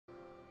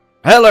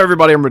Hello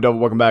everybody, I'm RuudDevil.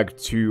 Welcome back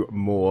to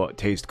more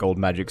Taste Gold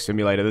Magic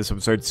Simulator. This is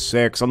episode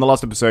 6. On the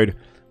last episode,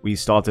 we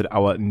started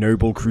our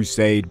noble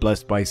crusade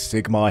blessed by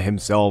Sigmar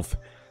himself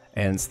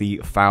against the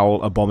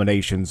foul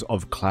abominations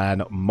of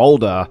Clan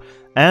Mulder.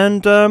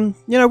 And, you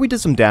know, we did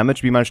some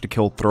damage. We managed to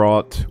kill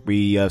Throt.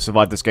 We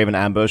survived the skaven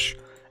ambush.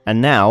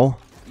 And now,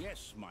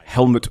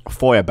 Helmut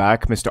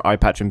Feuerback, Mr.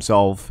 Eyepatch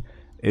himself,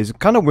 is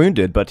kind of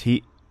wounded, but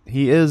he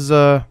is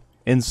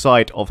in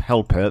sight of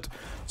Hell Pit.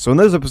 So in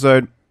this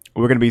episode,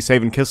 we're going to be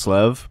saving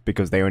Kislev,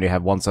 because they only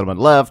have one settlement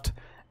left,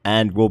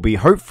 and we'll be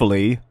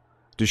hopefully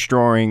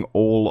destroying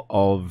all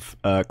of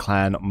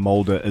Clan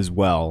Mulder as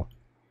well.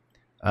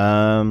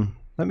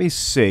 Let me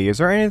see, is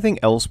there anything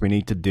else we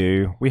need to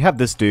do? We have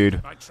this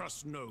dude. I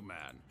trust no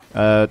man.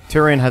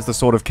 Tyrion has the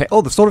Sword of Cain.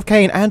 Oh, the Sword of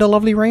Cain and a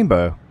lovely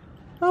rainbow.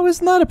 Oh,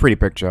 isn't that a pretty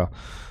picture?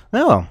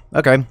 Oh,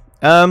 okay.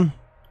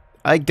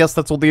 I guess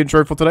that's all the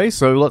intro for today,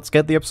 so let's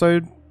get the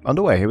episode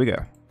underway. Here we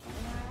go.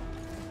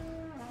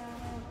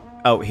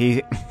 Oh,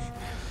 he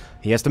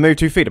has to move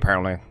 2 feet,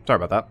 apparently. Sorry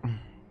about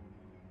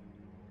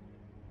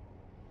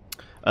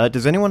that.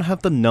 Does anyone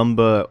have the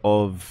number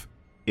of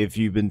if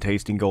you've been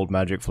tasting gold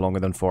magic for longer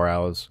than 4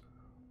 hours?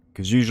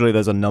 Because usually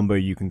there's a number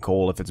you can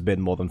call if it's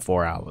been more than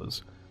 4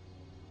 hours.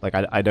 Like,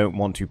 I don't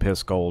want to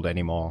piss gold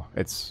anymore.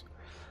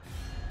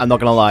 I'm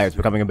not gonna lie, it's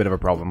becoming a bit of a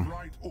problem. The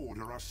right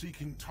order are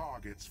seeking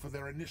targets for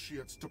their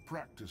initiates to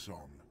practice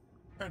on.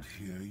 And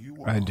here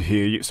you are. And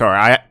here you...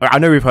 Sorry, I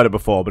know we've heard it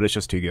before, but it's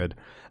just too good.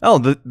 Oh,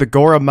 the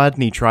Gora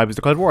Madni tribe has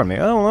declared war on me.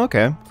 Oh,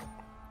 okay.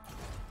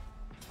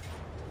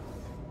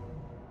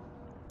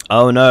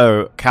 Oh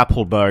no,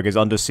 Kappelberg is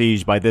under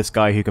siege by this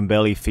guy who can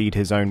barely feed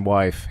his own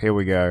wife. Here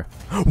we go.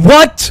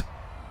 What?!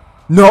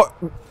 No...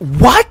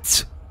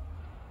 What?!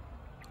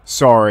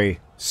 Sorry.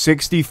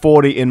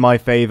 60-40 in my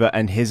favor,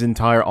 and his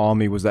entire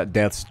army was at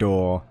death's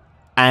door.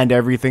 And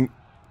everything...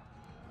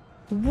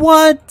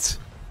 What?!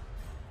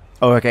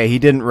 Oh, okay, he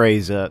didn't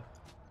raise it.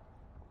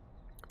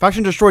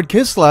 Faction destroyed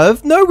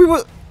Kislev? No, we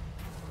were...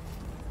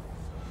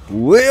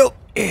 Well,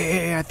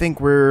 yeah, I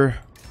think we're...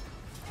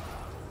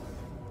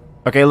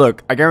 Okay,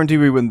 look, I guarantee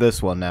we win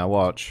this one now,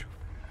 watch.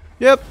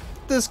 Yep,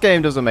 this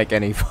game doesn't make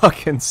any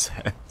fucking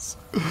sense.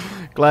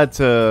 Glad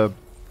that,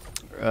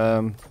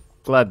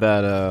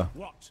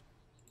 What?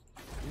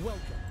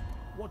 Welcome.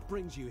 What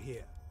brings you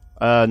here?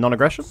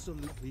 Non-aggression?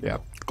 Absolutely Yeah.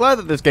 not. Glad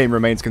that this game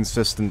remains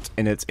consistent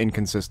in its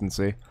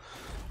inconsistency.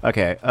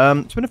 Okay,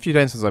 it's been a few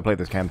days since I played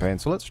this campaign,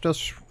 so let's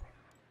just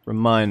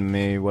remind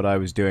me what I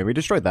was doing. We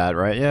destroyed that,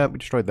 right? Yeah, we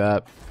destroyed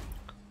that.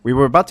 We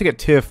were about to get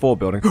tier 4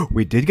 building.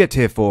 We did get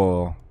tier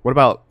 4. What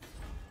about...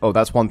 Oh,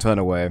 that's 1 turn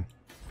away.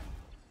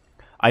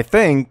 I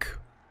think...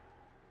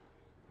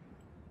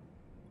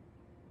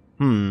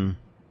 I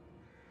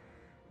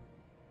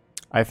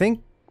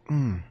think...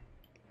 Do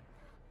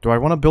I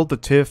want to build the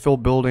tier 4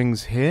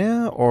 buildings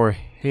here or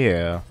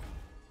here?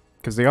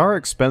 Because they are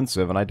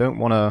expensive, and I don't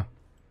want to...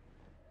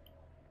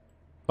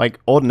 Like,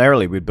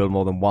 ordinarily we'd build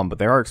more than 1, but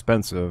they are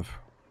expensive.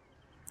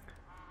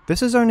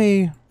 This is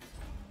only...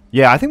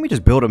 Yeah, I think we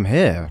just build them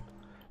here.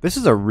 This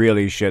is a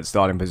really shit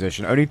starting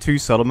position. Only 2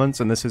 settlements,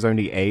 and this is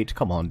only 8.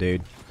 Come on,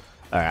 dude.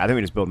 Alright, I think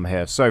we just build them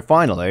here. So,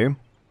 finally,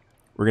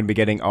 we're going to be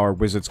getting our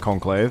Wizard's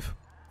Conclave.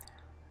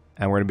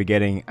 And we're going to be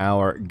getting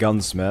our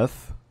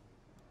Gunsmith.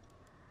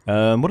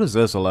 What does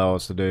this allow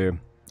us to do?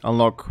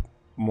 Unlock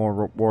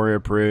more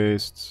Warrior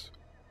Priests.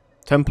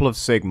 Temple of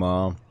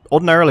Sigmar.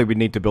 Ordinarily, we'd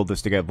need to build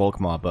this to get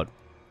Volkmar, but...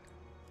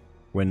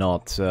 We're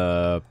not,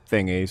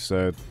 thingy,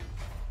 so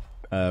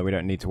we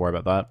don't need to worry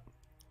about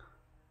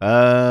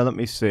that. Let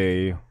me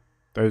see.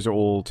 Those are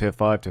all tier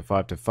 5, tier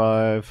 5, tier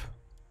 5.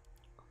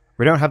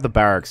 We don't have the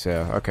barracks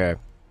here. Okay.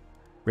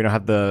 We don't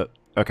have the...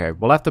 Okay,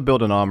 we'll have to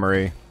build an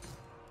armory.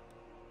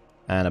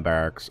 And a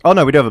barracks. Oh,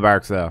 no, we do have a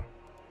barracks there.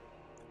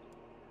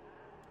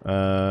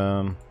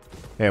 Yeah,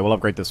 we'll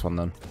upgrade this one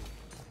then.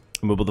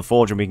 And we'll build the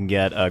forge and we can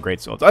get great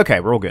swords. Okay,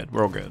 we're all good.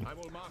 We're all good.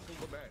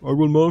 I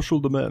will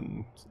marshal the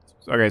men.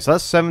 Okay, so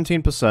that's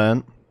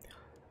 17%.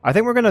 I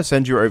think we're gonna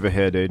send you over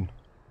here, dude.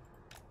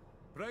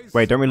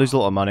 Wait, don't we lose a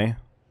lot of money?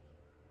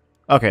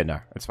 Okay, no,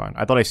 it's fine.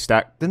 I thought I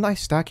stacked... Didn't I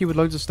stack you with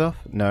loads of stuff?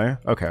 No?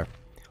 Okay.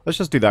 Let's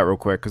just do that real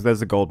quick, because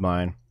there's the gold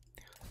mine.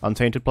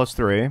 Untainted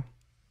 +3.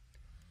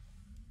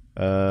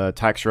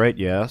 Tax rate,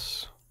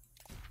 yes.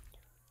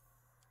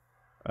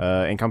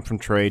 Income from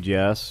trade,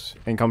 yes.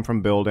 Income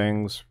from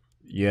buildings,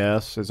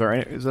 yes. Is there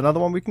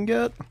another one we can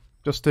get?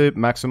 Just to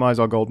maximize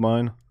our gold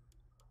mine.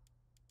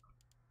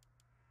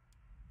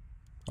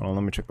 Hold on,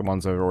 let me check the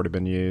ones that have already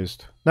been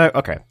used. No,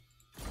 okay.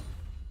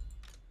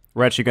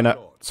 We're actually gonna...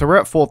 So we're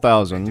at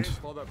 4,000.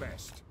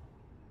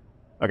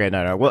 Okay,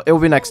 no. Well, it'll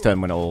be next turn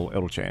when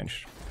it'll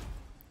change.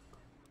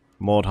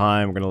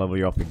 Mordheim, we're gonna level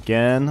you up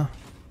again.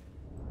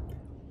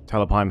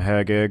 Talabheim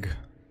Hergig.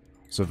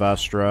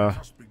 Zavastra.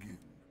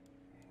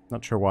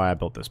 Not sure why I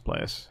built this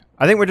place.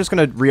 I think we're just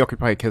gonna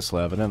reoccupy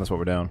Kislev, and then that's what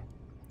we're doing.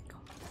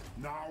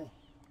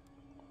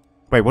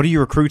 Wait, what are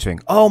you recruiting?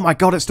 Oh my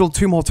god, it's still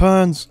 2 more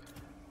turns!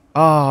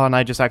 Oh, and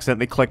I just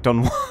accidentally clicked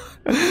on one.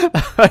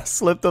 I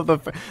slipped up the...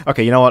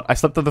 Okay, you know what? I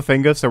slipped up the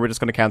finger, so we're just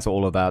gonna cancel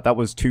all of that. That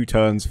was 2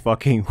 turns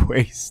fucking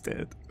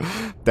wasted.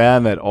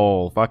 Damn it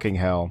all. Fucking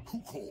hell. Who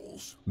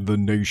calls? The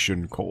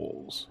nation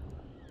calls.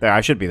 There,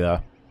 I should be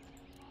there.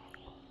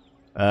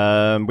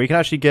 We can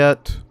actually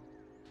get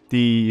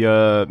the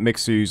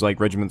Mixu's like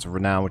regiments of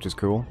renown, which is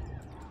cool.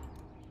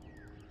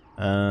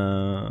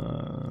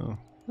 Let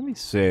me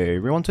see.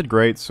 We wanted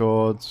great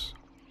swords.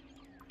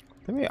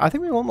 I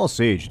think we want more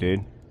siege,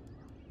 dude.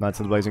 Knights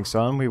of the Blazing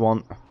Sun. We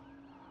want.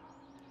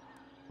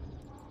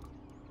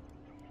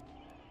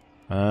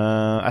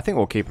 I think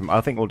we'll keep him.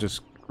 I think we'll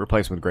just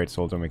replace him with great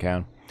swords when we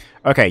can.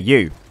 Okay,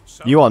 you.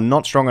 You are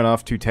not strong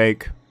enough to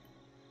take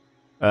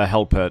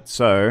Helmut.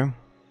 So,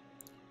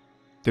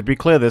 did we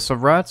clear this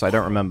of rats? I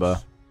don't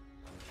remember.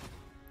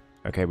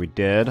 Okay, we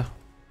did.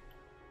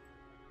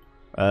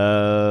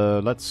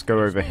 Let's go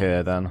over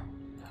here then.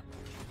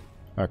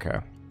 Okay.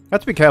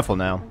 Let's be careful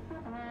now.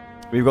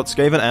 We've got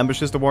Skaven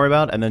ambushes to worry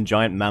about, and then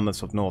giant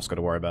mammoths of Norse got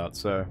to worry about,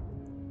 so...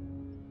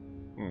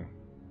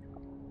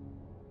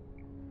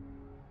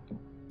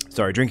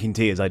 Sorry, drinking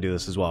tea as I do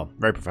this as well.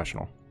 Very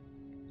professional.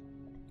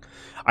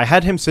 I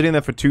had him sitting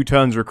there for 2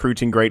 turns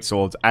recruiting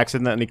greatswords,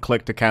 accidentally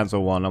clicked to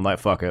cancel one. I'm like,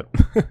 fuck it.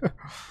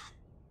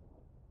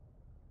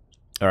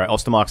 Alright,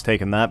 Ostermark's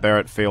taken that. They're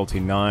at fealty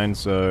 9,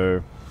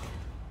 so...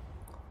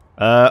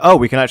 oh,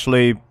 we can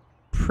actually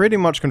pretty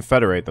much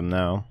confederate them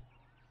now.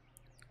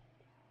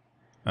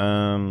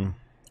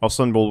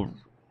 Ostland will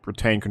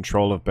retain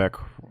control of Beck.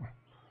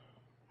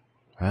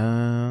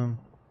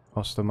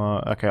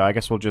 Ostermark. Okay, I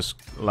guess we'll just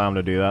allow them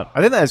to do that. I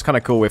think that is kind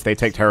of cool if they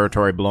take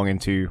territory belonging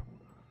to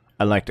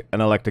an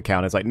elected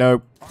count. It's like,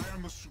 nope,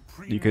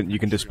 you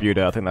can dispute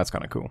it. I think that's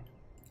kind of cool.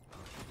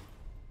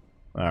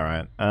 All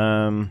right.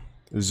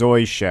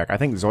 Zoyshek. I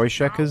think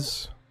Zoyshek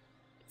is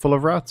full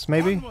of rats.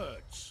 Maybe.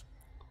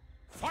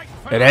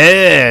 It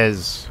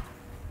is.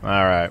 All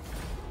right.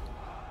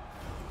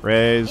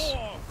 Raise.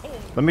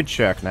 Let me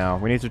check now.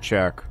 We need to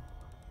check.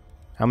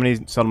 How many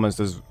settlements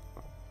does...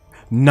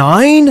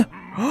 9?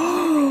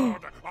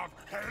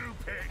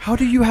 How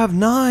do you have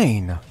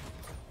 9?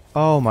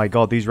 Oh my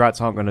god, these rats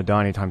aren't going to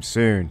die anytime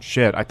soon.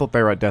 Shit, I thought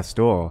they were at death's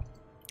door.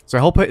 So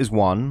Helmut is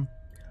 1.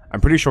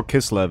 I'm pretty sure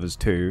Kislev is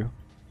 2.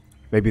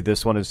 Maybe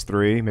this one is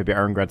 3. Maybe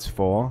Erengrad's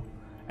 4.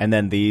 And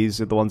then these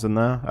are the ones in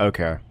there?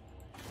 Okay.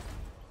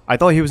 I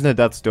thought he was near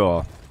death's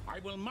door. I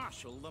will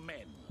marshal the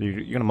men. You're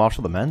going to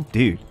marshal the men?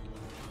 Dude.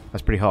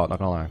 That's pretty hot, not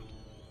gonna lie.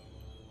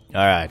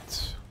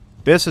 Alright.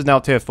 This is now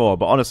tier 4,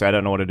 but honestly I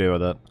don't know what to do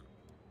with it.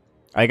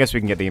 I guess we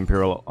can get the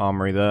Imperial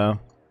Armory there.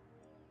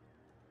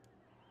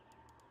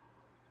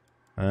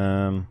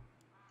 I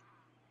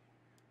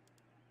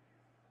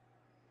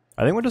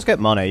think we'll just get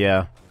money,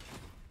 yeah.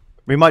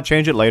 We might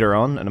change it later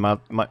on, and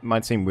it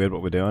might seem weird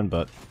what we're doing,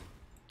 but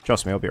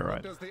trust me, it'll be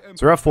alright.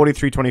 So we're at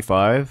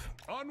 4325,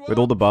 with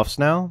all the buffs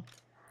now.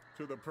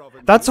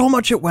 That's how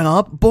much it went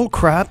up? Bull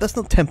crap, that's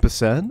not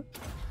 10%.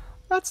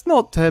 That's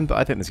not 10, but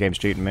I think this game's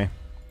cheating me.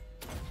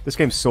 This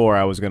game saw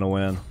I was gonna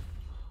win.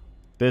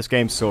 This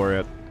game saw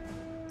it.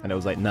 And it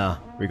was like, nah,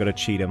 we gotta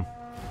cheat him.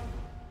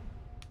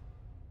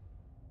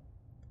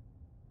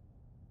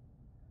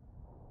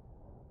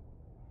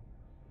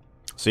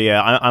 So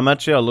yeah, I'm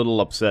actually a little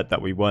upset that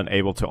we weren't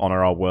able to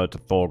honor our word to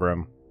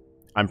Thorgrim.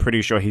 I'm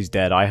pretty sure he's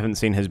dead. I haven't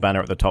seen his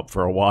banner at the top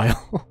for a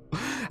while.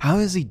 How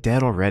is he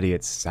dead already?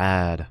 It's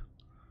sad.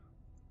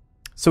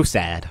 So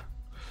sad.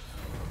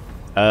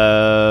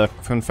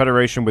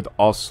 Confederation with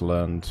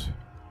Ostland.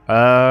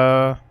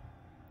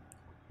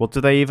 What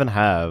do they even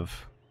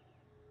have?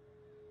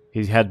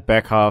 He's had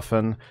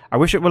Beckhafen. I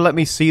wish it would let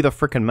me see the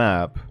frickin'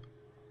 map.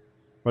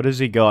 What has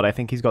he got? I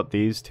think he's got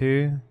these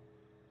two.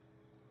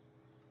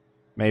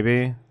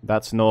 Maybe.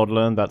 That's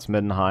Nordland, that's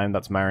Middenheim,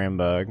 that's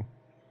Marienburg.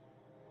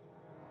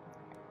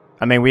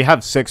 I mean, we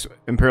have 6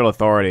 Imperial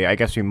Authority. I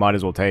guess we might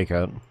as well take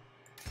it.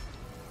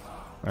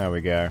 There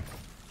we go.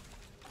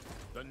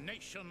 The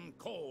nation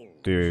calls.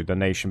 Dude, the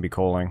nation be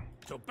calling.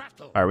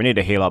 Alright, we need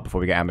to heal up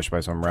before we get ambushed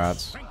by some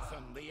rats.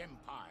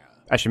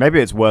 Actually, maybe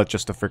it's worth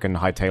just to freaking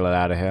hightail it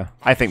out of here.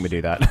 I think we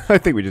do that. I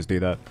think we just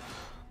do that.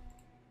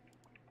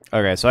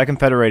 Okay, so I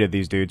confederated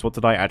these dudes. What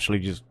did I actually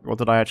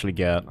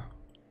get?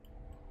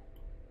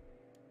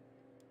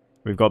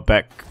 We've got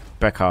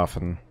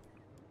Beckhafen.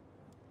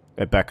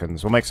 It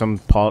beckons. We'll make some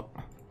pot.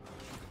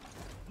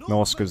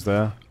 Norskas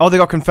there. Oh, they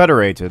got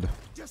confederated.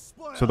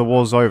 So the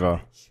war's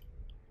over.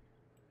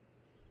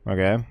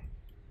 Okay.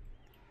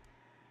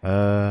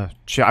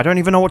 Shit, I don't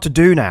even know what to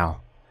do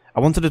now. I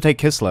wanted to take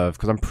Kislev,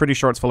 because I'm pretty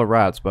sure it's full of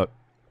rats, but...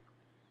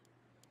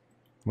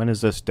 When is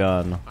this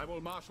done?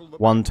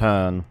 1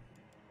 turn.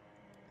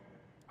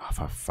 Oh,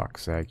 for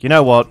fuck's sake. You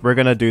know what? We're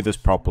gonna do this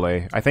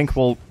properly. I think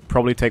we'll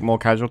probably take more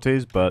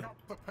casualties, but...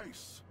 I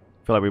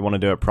feel like we want to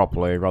do it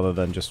properly, rather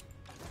than just...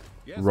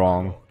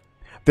 wrong.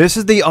 This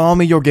is the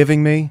army you're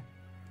giving me?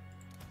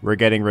 We're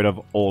getting rid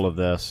of all of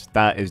this.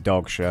 That is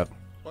dog shit.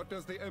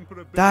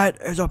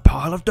 That is a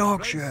pile of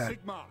dog shit.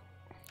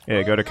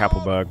 Yeah, go to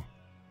Kappelberg.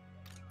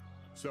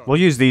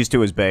 We'll use these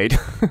two as bait.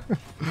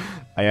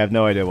 I have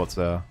no idea what's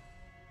there.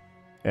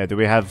 Yeah, do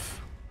we have...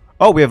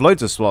 Oh, we have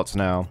loads of slots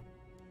now.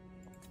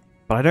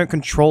 But I don't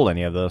control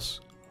any of this.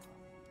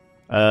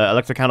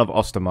 Electrocount of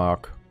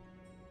Ostermark.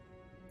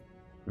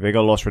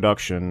 Vigor loss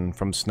reduction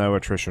from snow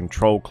attrition.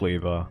 Troll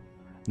Cleaver.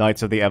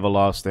 Knights of the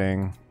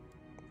Everlasting.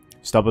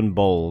 Stubborn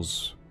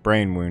Bulls.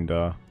 Brain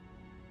Wounder.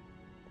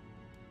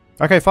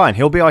 Okay, fine.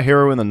 He'll be our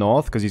hero in the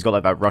north because he's got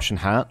like that Russian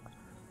hat.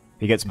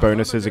 He gets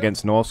bonuses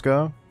against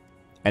Norska.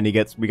 And we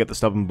get the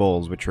Stubborn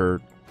Bulls, which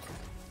are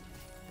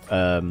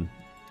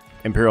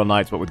Imperial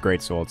Knights but with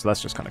great swords. So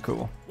that's just kind of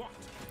cool.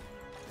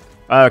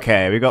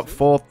 Okay, we got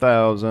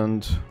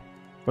 4,000.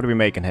 What are we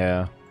making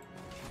here?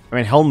 I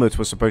mean, Helmut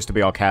was supposed to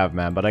be our cav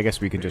man, but I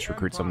guess we can just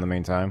recruit some in the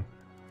meantime.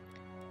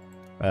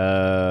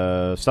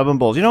 Stubborn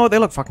Bulls. You know what? They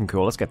look fucking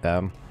cool. Let's get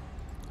them.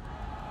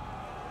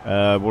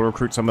 We'll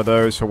recruit some of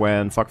those for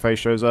when Fuckface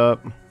shows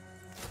up.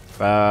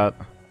 That.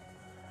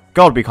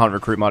 God, we can't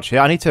recruit much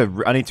here. I need to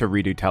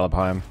redo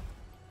Talabheim.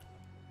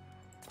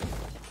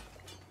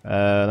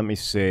 Let me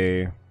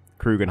see.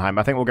 Krugenheim.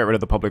 I think we'll get rid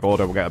of the public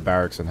order. We'll get a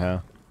barracks in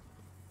here.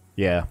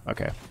 Yeah,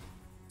 okay.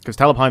 Because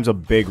Talabheim's a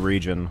big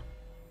region.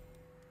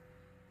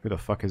 Who the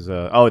fuck is,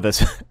 oh,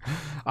 this...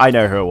 I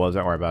know who it was,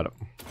 don't worry about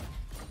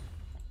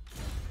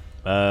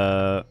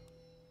it.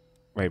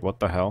 Wait, what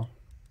the hell?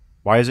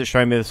 Why is it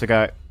showing me this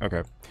guy?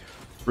 Okay.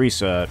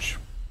 Research.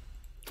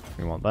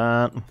 We want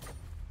that.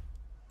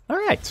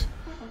 Alright.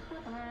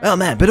 Oh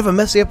man, bit of a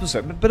messy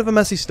episode. Bit of a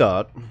messy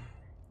start.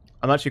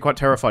 I'm actually quite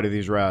terrified of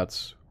these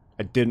rats.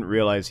 I didn't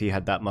realize he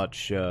had that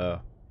much,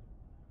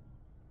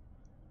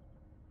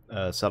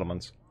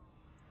 settlements.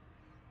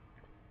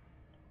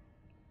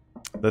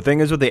 The thing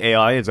is with the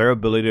AI is their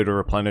ability to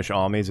replenish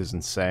armies is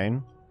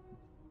insane.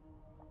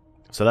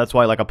 So that's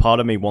why like a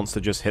part of me wants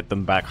to just hit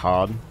them back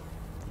hard.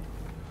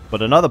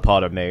 But another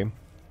part of me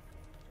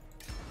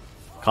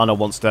kind of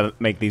wants to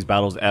make these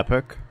battles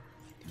epic.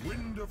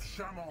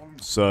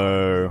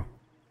 So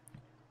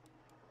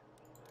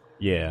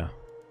yeah,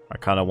 I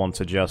kind of want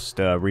to just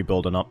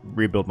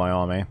rebuild my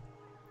army.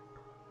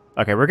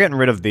 Okay, we're getting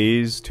rid of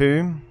these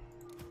two.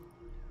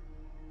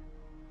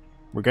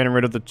 We're getting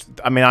rid of the...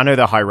 I mean, I know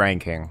they're high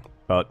ranking,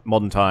 but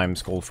modern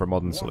times call for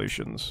modern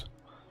solutions.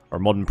 Or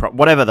modern...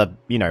 whatever the...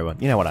 You know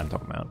what I'm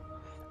talking about.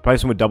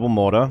 Replace them with double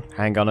mortar,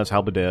 handgunners,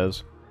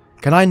 halberdiers.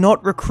 Can I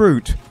not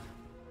recruit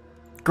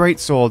great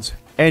swords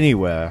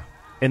anywhere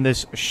in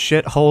this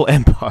shithole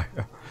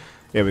empire?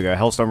 Here we go.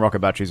 Hellstone rocket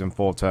batteries in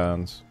 4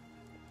 turns.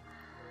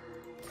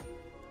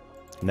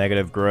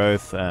 Negative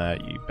growth.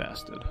 You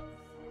bastard.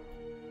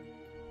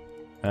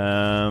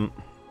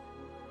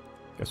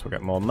 Guess we'll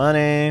get more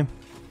money.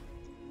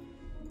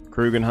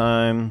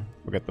 Krugenheim.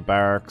 We'll get the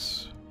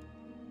barracks.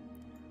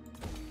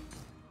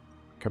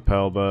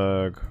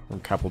 Kapelberg. Or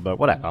Kappelberg.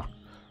 Whatever.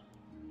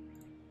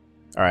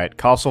 Alright.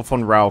 Castle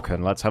von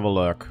Rauken. Let's have a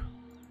look.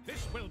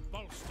 This will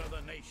bolster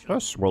the nation.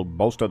 This will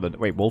bolster the...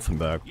 Wait,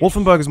 Wolfenberg.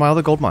 Wolfenberg is my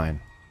other gold mine.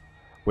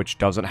 Which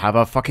doesn't have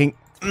a fucking...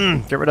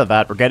 get rid of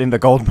that. We're getting the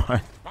gold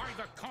mine. By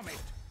the comet.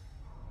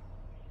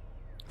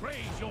 Raise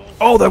your...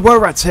 Oh, there were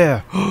rats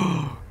here!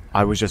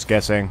 I was just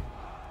guessing.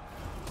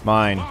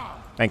 Mine.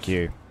 Thank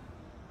you.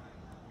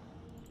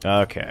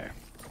 Okay.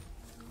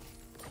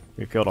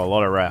 We killed a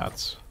lot of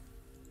rats.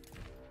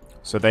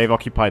 So they've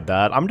occupied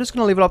that. I'm just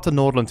going to leave it up to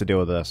Nordland to deal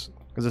with this.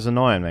 Because it's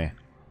annoying me.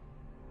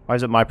 Why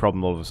is it my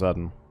problem all of a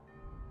sudden?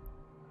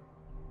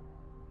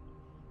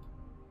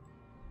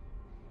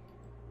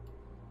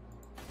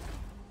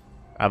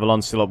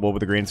 Avalon's still at war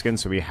with the Greenskins,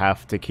 so we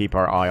have to keep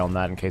our eye on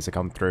that in case they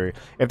come through.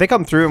 If they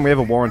come through and we have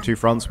a war on 2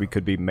 fronts, we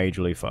could be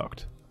majorly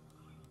fucked.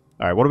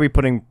 Alright, what are we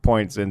putting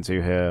points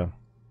into here?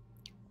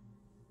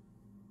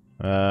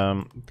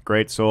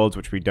 Great swords,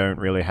 which we don't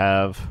really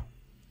have.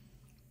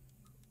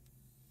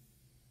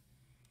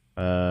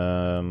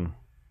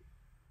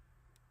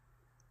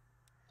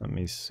 Let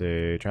me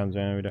see.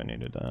 Transvan, we don't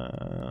need it.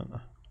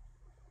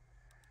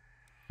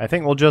 I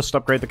think we'll just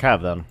upgrade the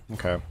cav then.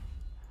 Okay.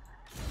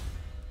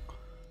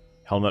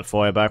 Helmut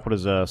Feuerback, what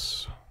is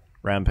this?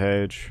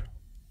 Rampage.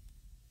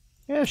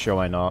 Yeah, sure,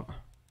 why not?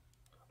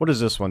 What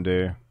does this one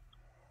do?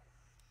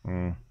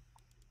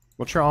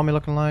 What's your army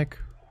looking like?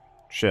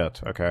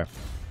 Shit, okay.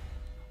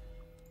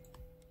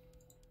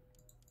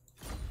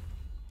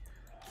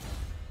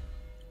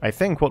 I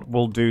think what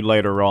we'll do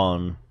later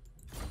on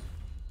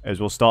is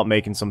we'll start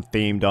making some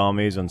themed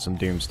armies and some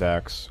doom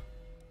stacks.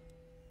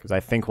 Because I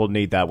think we'll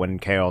need that when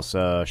Chaos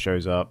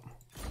shows up.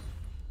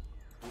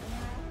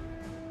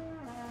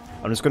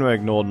 I'm just going to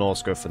ignore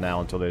Norska for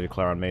now until they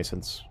declare on me,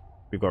 since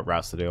we've got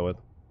rats to deal with.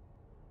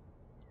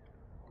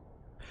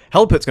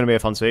 Hellpit's going to be a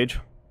fun siege.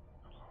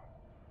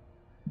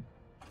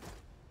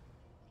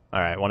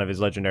 Alright, one of his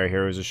legendary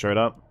heroes has showed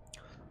up.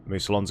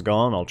 Musalon's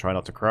gone, I'll try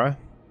not to cry.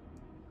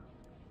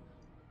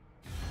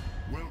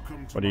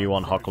 What do you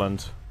want,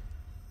 Hockland?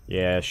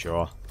 Yeah,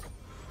 sure.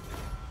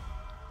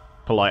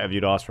 Polite of you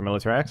to ask for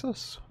military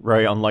access.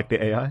 Very unlike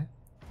the AI.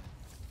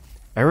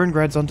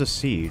 Erengrad's under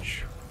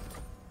siege.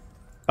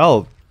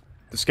 Oh,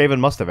 the Skaven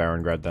must have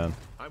Erengrad then.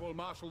 I will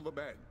marshal the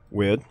men.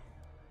 Weird.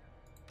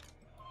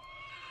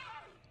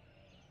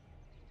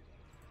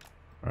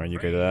 Alright, you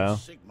go there.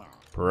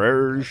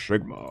 Prayer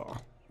Sigma.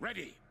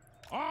 Ready.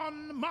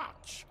 On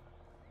march.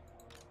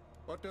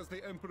 What does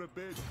the Emperor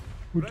bid?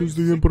 What does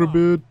the Emperor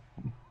bid?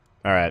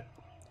 Alright.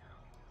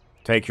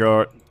 Take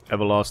your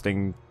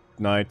everlasting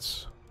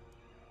knights.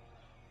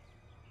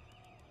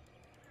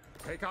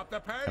 Take up the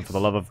pace. And for the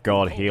love of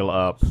God, heal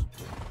up.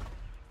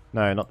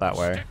 No, not that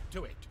way. Step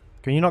to it.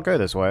 Can you not go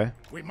this way?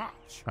 We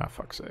march. Ah,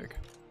 fuck's sake.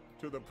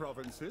 To the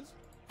provinces.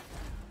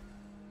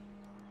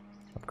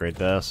 Upgrade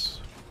this.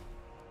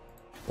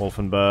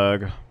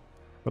 Wolfenberg.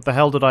 What the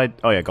hell did I...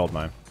 Oh yeah, gold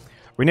mine.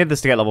 We need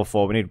this to get level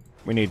 4.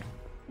 We need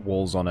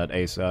walls on it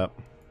ASAP.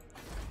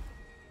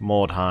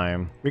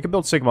 Mordheim. We could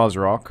build Sigmar's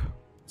Rock.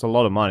 It's a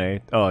lot of money.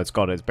 Oh, it's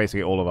got it. It's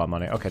basically all of our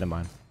money. Okay, never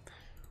mind.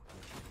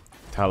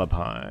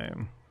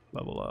 Talabheim.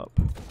 Level up.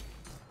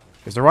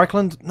 Is the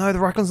Reichland... No, the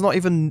Reichland's not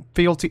even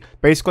fealty...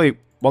 Basically,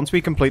 once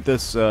we complete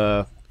this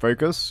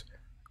focus,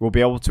 we'll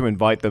be able to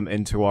invite them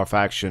into our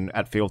faction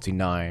at fealty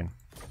 9.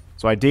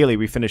 So ideally,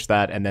 we finish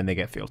that and then they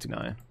get fealty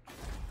 9.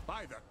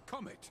 By the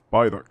comet.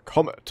 By the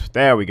comet.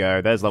 There we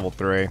go. There's level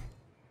 3.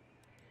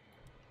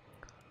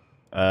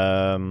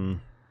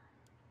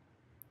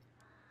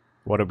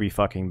 What did we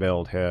fucking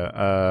build here?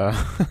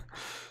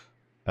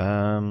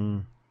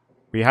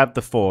 We have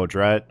the forge,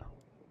 right?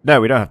 No,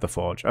 we don't have the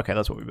forge. Okay,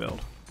 that's what we build.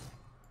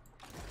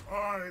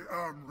 I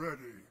am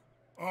ready.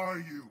 Are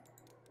you?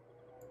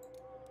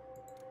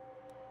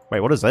 Wait,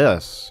 what is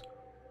this?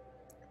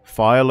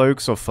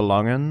 Firelokes of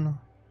Verlangen?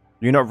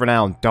 Unit of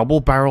Renown.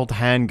 Double-barreled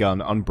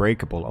handgun.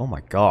 Unbreakable. Oh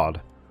my god.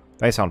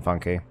 They sound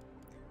funky.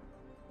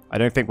 I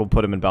don't think we'll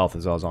put him in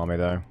Balthasar's army,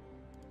 though.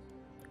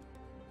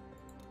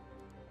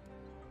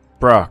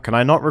 Bruh, can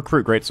I not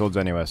recruit greatswords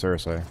anywhere?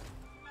 Seriously.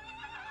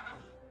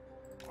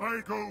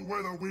 I go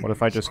where the wind What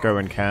if I just go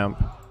in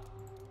camp?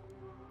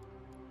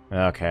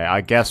 Okay,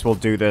 I guess we'll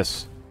do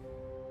this.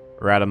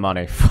 We're out of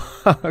money.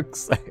 Fuck's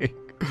sake.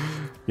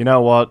 You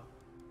know what?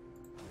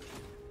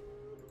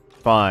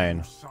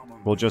 Fine.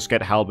 We'll just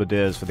get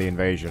halberdiers for the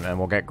invasion, and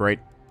we'll get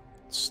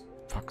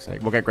fuck's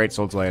sake. We'll get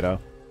greatswords later.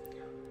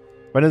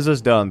 When is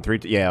this done?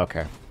 Yeah,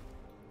 okay.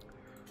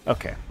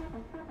 Okay.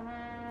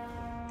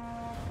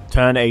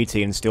 Turn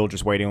 18, still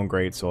just waiting on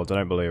greatswords. I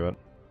don't believe it.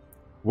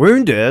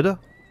 Wounded?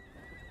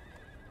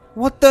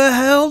 What the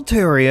hell,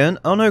 Tyrion?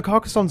 Oh no,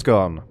 Carcassonne's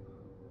gone.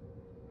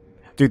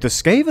 Dude, the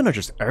Skaven are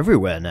just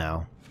everywhere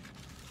now.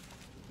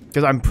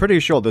 Because I'm pretty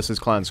sure this is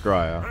Clan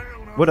Scryer.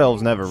 Wood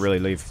Elves never really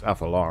leave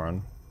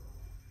Athaloran.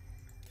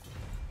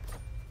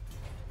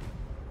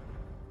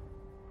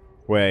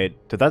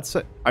 Wait, did that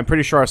say... I'm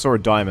pretty sure I saw a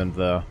diamond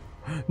there.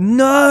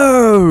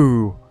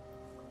 No!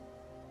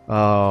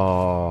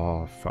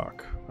 Oh,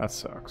 fuck. That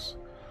sucks.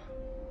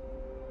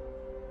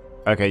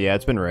 Okay, yeah,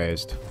 it's been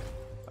raised.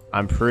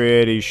 I'm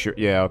pretty sure...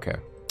 Yeah, okay.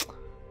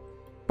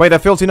 Wait, they're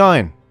fealty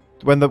 9!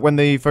 When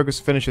the focus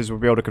finishes,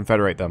 we'll be able to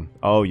confederate them.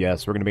 Oh,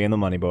 yes, we're going to be in the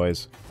money,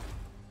 boys.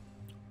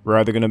 We're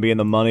either going to be in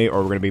the money or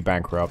we're going to be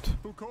bankrupt.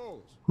 Who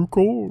calls? Who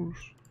calls?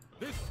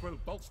 This will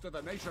bolster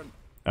the nation.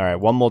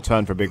 Alright, one more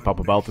turn for Big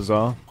Papa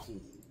Balthasar.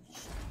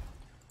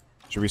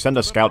 Should we send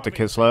a scout to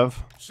Kislev?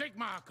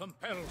 Sigmar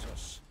compels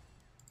us.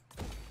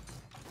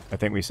 I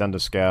think we send a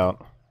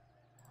scout.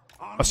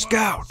 A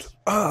scout!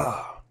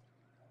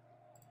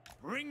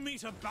 Bring me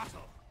to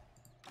battle.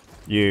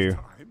 You.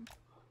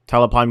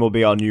 Talapine will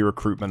be our new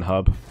recruitment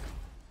hub.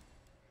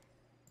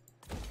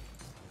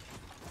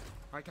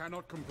 I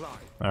cannot comply.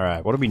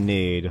 Alright, what do we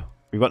need?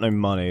 We've got no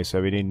money,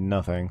 so we need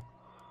nothing.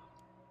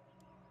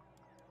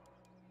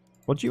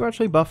 What do you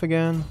actually buff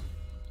again?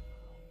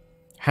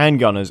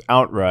 Handgunners,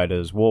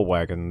 Outriders, War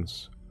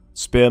Wagons,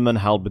 Spearmen,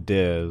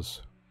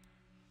 Halberdiers.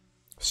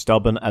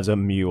 Stubborn as a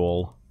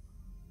mule.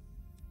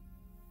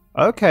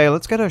 Okay,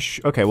 let's get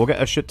okay, we'll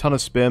get a shit ton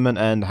of Spearmen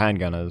and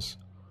Handgunners.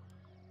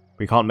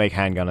 We can't make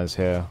Handgunners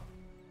here.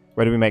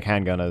 Where do we make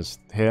Handgunners?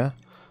 Here?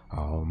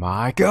 Oh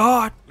my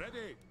god!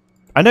 Ready.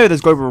 I know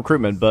there's global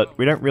recruitment, but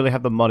we don't really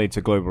have the money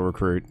to global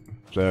recruit.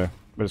 So,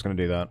 we're just gonna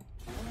do that.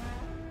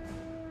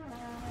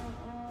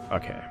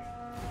 Okay.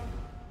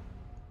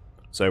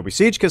 So, we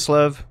siege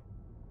Kislev.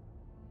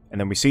 And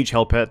then we siege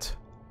Helpet.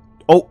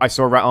 Oh, I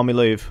saw a rat army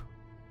leave.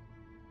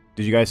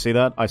 Did you guys see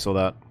that? I saw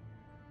that.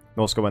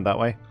 Norska went that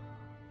way.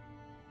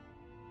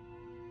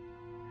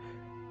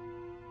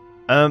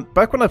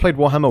 Back when I played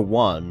Warhammer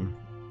 1,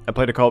 I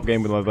played a co-op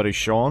game with my buddy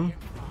Sean,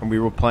 and we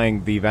were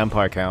playing the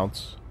vampire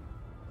counts.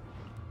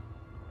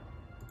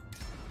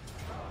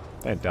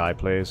 Don't die,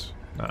 please.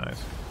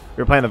 Nice.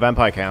 We were playing the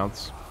vampire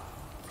counts,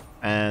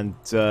 and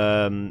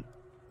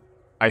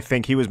I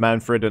think he was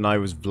Manfred and I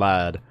was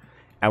Vlad,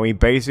 and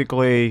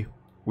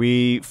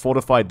we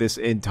fortified this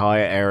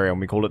entire area,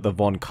 and we called it the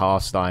Von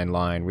Carstein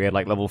line. We had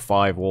like level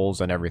 5 walls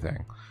and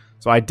everything.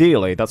 So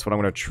ideally, that's what I'm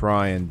going to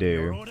try and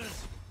do.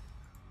 Orders?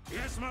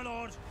 Yes, my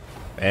lord.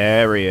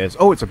 There he is.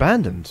 Oh, it's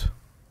abandoned.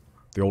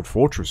 The old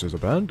fortress is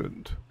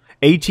abandoned.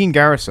 18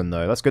 garrison,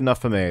 though. That's good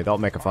enough for me. That'll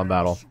make a fun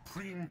battle.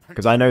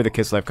 Because I know the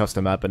Kislev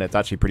custom map, and it's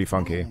actually pretty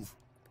funky.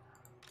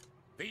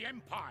 The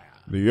Empire.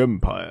 The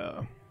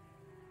Empire.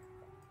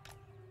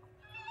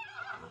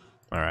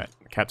 Alright.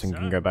 Captain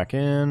can go back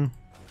in.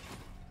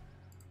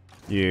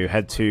 You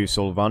head to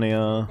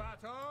Sylvania.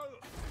 Battle!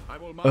 I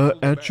will marshal the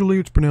men. Actually,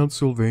 it's pronounced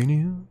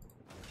Sylvania.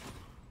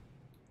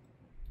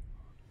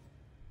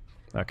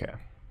 Okay.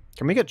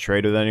 Can we get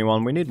trade with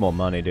anyone? We need more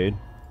money, dude.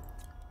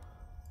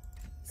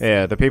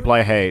 Yeah, the people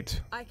I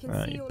hate. I can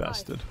Ah, see you your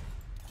bastard. life.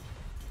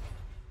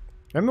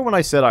 Remember when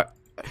I said I...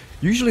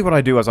 Usually what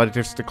I do is I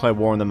just declare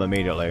war on them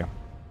immediately.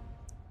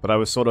 But I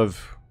was sort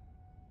of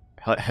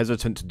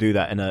hesitant to do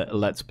that in a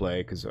Let's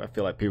Play, because I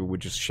feel like people would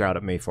just shout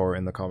at me for it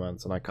in the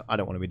comments, and I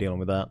don't want to be dealing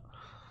with that.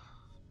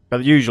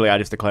 But usually I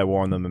just declare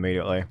war on them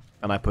immediately,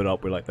 and I put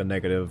up with like the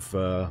negative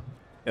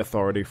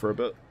authority for a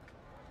bit.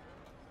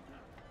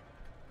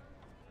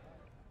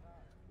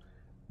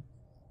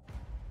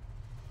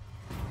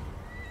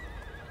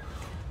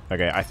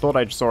 Okay, I thought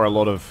I saw a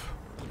lot of...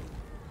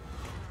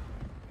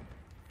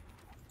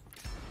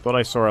 Thought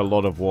I saw a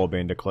lot of war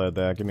being declared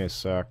there. Give me a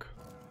sec.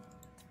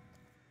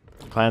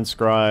 Clan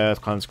Scry,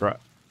 Clan Scry.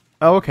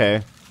 Oh,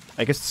 okay.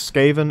 I guess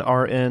Skaven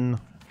are in...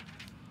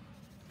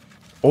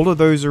 All of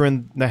those are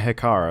in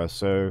Nehekara,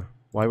 so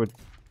why would...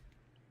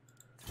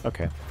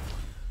 Okay.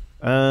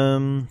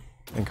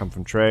 Income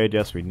from trade,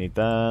 yes, we need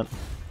that.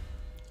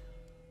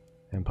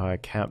 Empire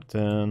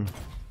Captain.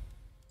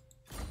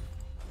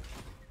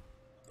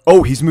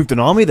 Oh, he's moved an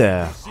army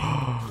there!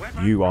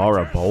 You are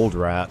a bold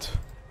rat.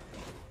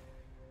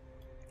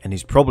 And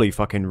he's probably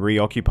fucking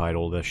reoccupied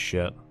all this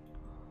shit.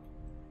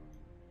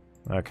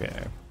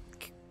 Okay.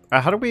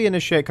 How do we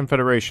initiate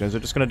Confederation? Is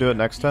it just gonna do it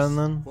next turn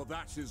then? For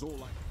that is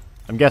all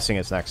I'm guessing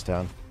it's next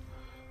turn.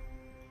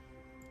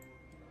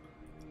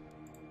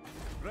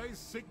 Praise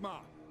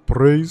Sigmar.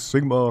 Praise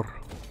Sigmar.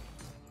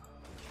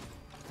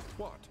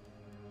 What?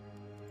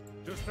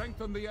 To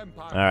strengthen the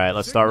Empire. Alright,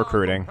 let's start Sigmar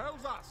recruiting.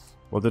 compels us.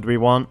 What did we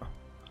want?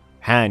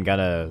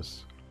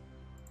 Handgunners.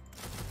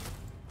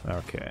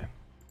 Okay.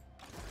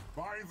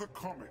 By the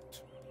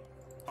comet.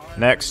 I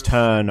Next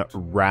turn,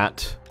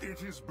 rat.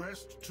 It is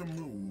best to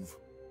move.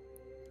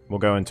 We'll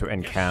go into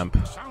camp.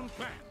 Sound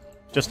plan.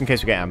 Just in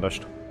case we get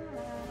ambushed.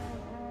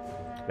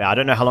 Yeah, I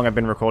don't know how long I've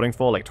been recording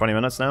for, like 20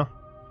 minutes now?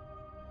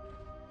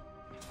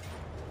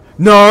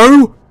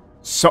 No!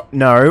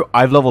 No,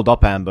 I've leveled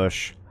up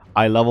ambush.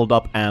 I leveled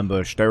up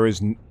ambush. There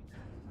is...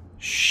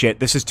 Shit,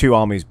 this is 2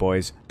 armies,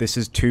 boys. This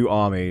is 2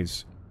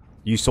 armies.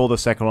 You saw the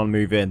second one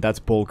move in. That's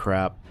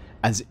bullcrap.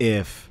 As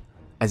if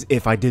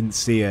I didn't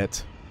see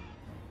it.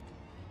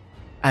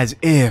 As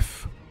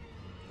if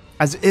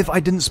I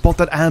didn't spot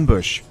that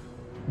ambush.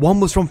 One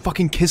was from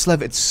fucking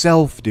Kislev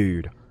itself,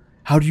 dude.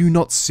 How do you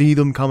not see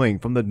them coming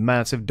from the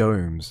massive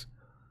domes?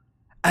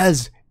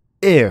 As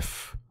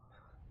if.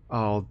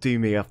 Oh, do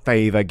me a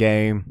favor,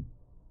 game.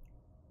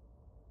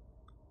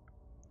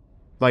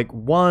 Like,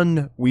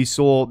 1, we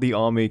saw the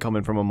army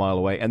coming from a mile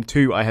away, and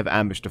 2, I have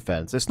ambush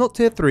defense. It's not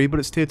tier 3, but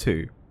it's tier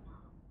 2.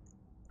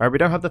 Alright, we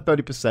don't have the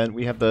 30%,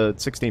 we have the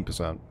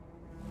 16%.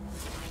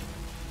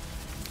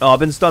 Oh, I've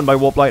been stunned by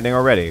Warp Lightning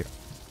already.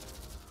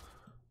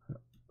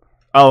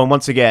 Oh, and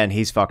once again,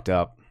 he's fucked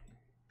up.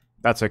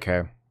 That's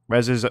okay.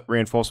 Where's his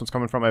reinforcements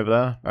coming from? Over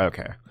there?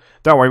 Okay.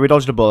 Don't worry, we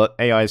dodged a bullet.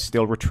 AI is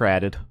still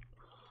retreaded.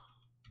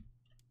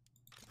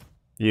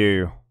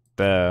 You.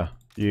 There.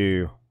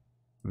 You.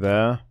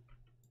 There.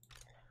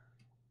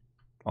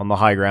 On the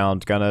high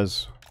ground,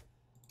 gunners.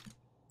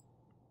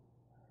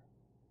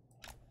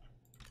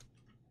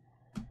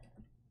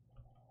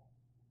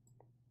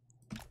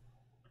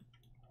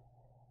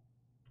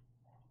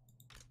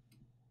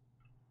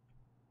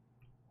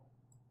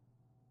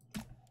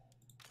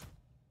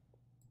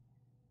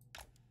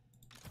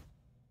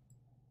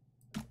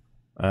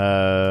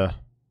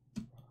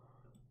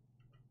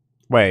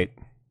 Wait.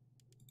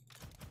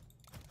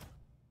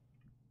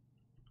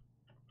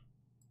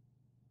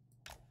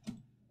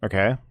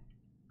 Okay.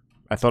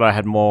 I thought I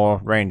had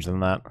more range than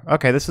that.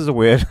 Okay, this is a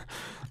weird...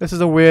 this is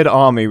a weird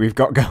army we've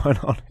got going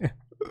on here.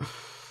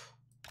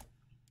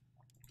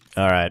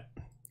 Alright.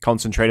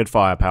 Concentrated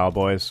firepower,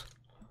 boys.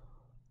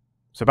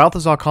 So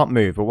Balthasar can't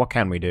move, but what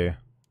can we do?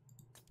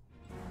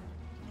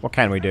 What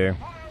can we do?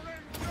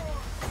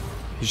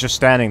 He's just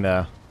standing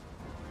there.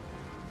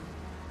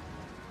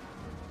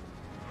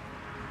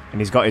 And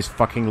he's got his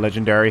fucking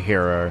legendary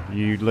hero.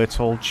 You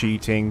little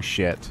cheating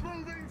shit.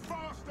 Moving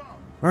faster!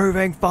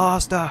 Moving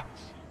faster!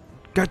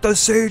 Get the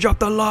siege up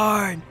the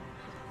line!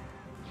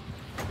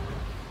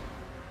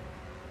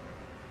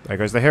 There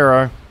goes the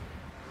hero.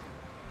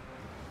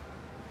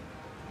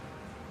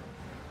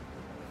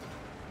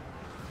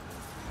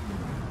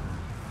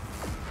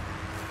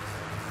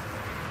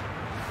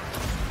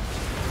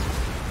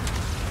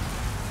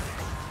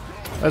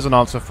 There's an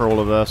answer for all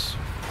of this.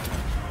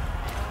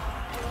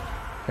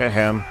 Hit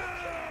him.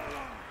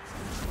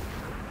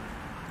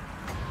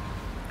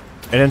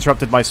 It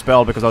interrupted my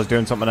spell because I was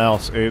doing something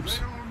else. Oops.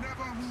 They'll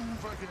never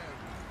move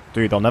again.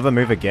 Dude, they'll never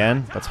move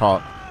again? That's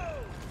hot.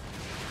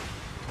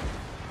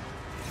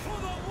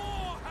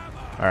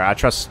 Alright, I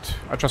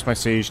trust my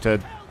siege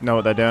to know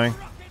what they're doing.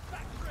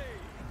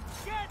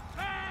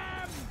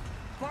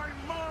 By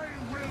my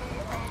will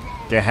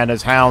alone.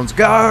 Gehenna's hounds,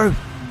 go!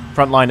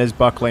 Front line is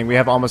buckling. We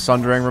have armor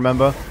sundering,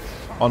 remember?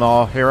 On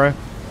our hero.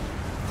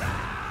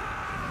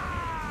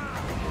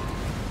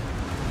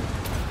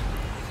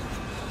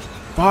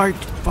 Fight!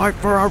 Fight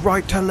for our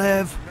right to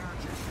live!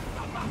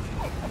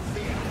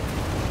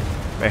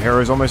 The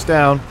hero's almost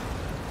down.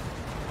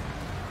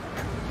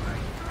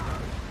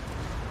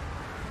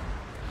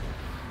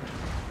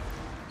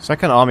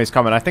 Second army's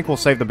coming. I think we'll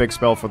save the big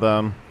spell for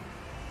them.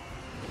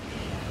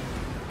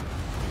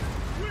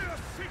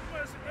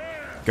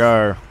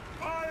 Go.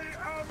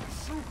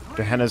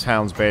 Gehenna's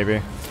hounds,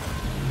 baby.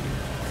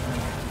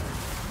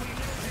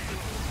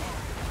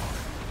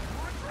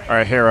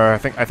 Alright, Hero. I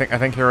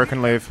think Hero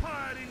can leave.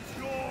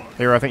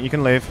 Hero, I think you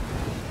can leave.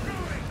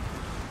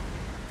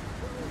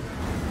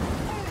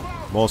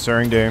 More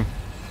Searing Doom.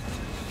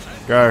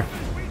 Go.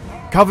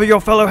 Cover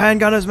your fellow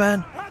handgunners,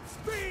 man!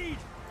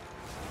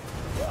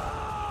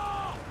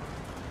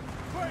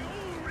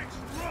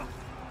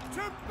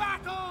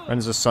 When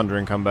does the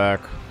Sundering come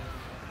back?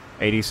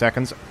 80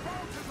 seconds.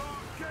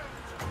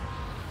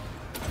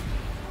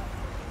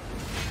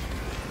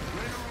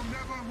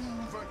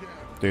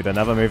 Dude, they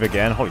never move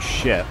again? Holy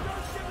shit.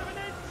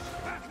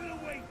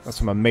 That's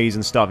some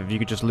amazing stuff. If you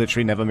could just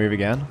literally never move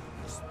again.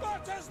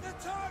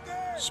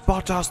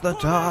 Spot us the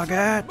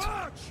target!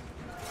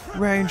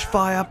 Range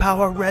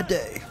firepower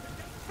ready!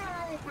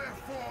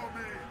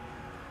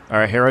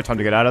 Alright, Hero, time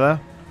to get out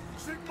of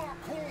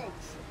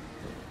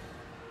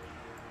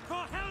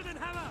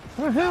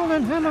there.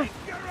 Helmut hammer!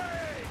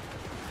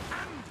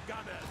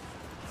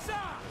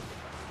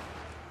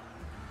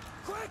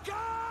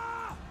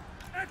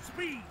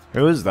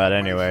 Who is that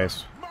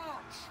anyways?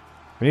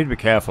 We need to be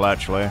careful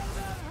actually.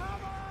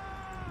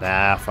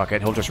 Nah, fuck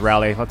it. He'll just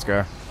rally. Let's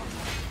go.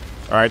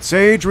 Alright,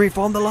 Siege,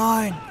 reform the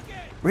line!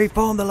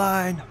 Reform the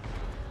line!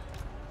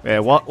 Yeah,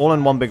 all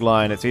in one big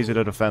line. It's easy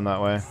to defend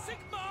that way.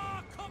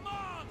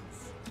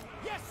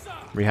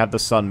 We have the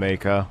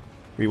Sunmaker.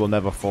 We will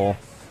never fall.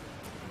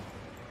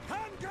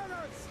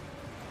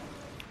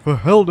 For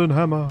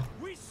Heldenhammer!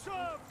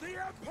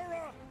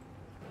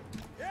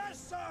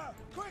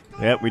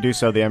 Yep, we do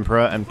serve the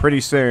Emperor, and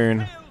pretty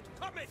soon,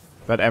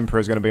 that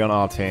Emperor is going to be on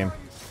our team.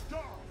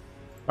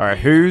 Alright,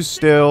 who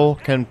still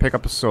can pick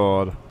up a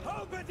sword?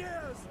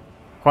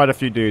 Quite a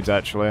few dudes,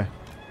 actually.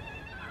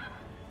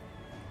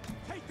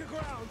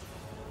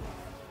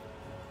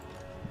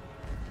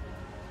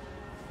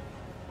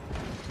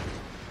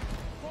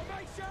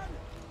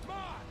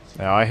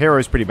 Yeah, our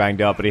hero's pretty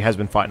banged up, but he has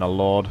been fighting a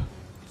Lord.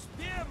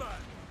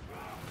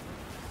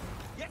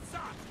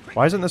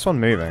 Why isn't this one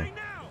moving?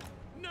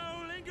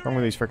 What's wrong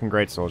with these freaking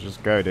greatswords?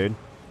 Just go, dude.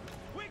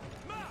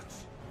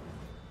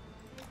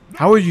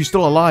 How are you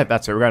still alive?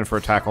 That's it, we're going for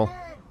a tackle.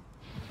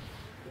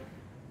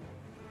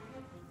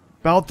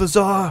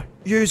 Balthasar,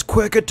 use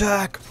quick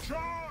attack!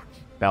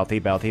 Balti,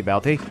 Balti,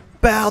 Balti.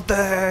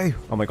 Balti!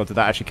 Oh my god, did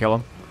that actually kill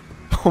him?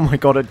 Oh my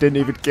god, it didn't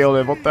even kill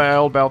him. What the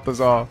hell,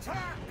 Balthasar?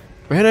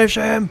 Finish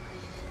him!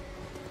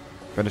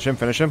 Finish him,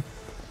 finish him.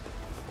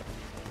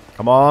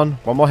 Come on,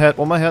 one more hit,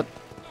 one more hit.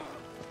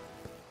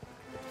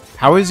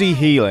 How is he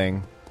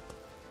healing?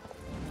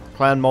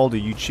 Clan Moldy,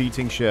 you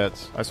cheating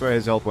shit. I swear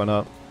his health went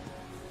up.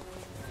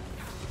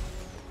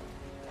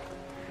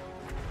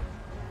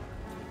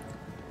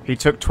 He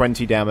took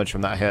 20 damage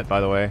from that hit, by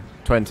the way.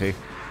 20.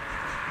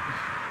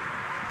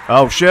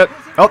 Oh, shit.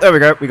 Oh, there we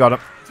go. We got him.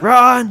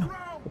 Run!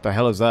 What the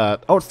hell is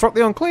that? Oh, it's Throck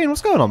the Unclean.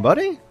 What's going on,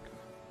 buddy?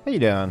 How you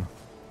doing?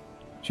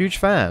 Huge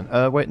fan.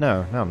 Wait,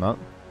 no. No, I'm not.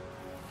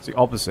 It's the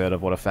opposite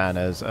of what a fan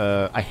is.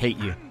 I hate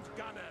you.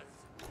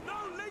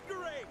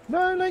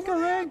 No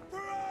lingering!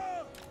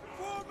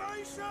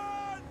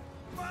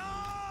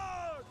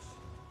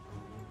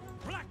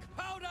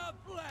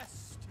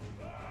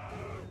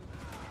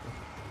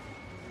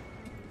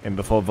 In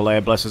before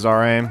Valea blesses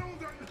our aim.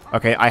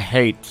 Okay, I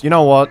hate... You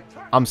know what?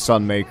 I'm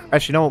Sunmaker.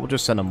 Actually, you know what? We'll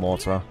just send a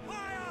mortar.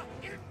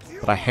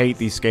 But I hate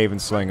these Skaven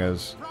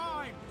slingers.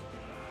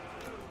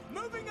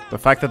 The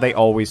fact that they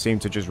always seem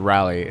to just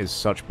rally is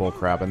such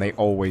bullcrap, and they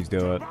always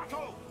do it.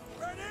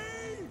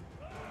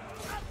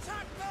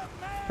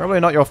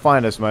 Probably not your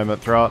finest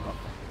moment, Throt.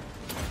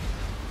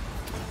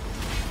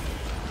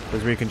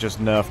 Because we can just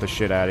nerf the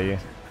shit out of you.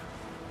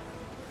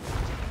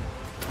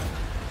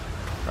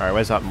 Alright,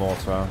 where's that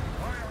mortar?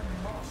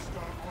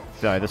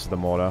 No, this is the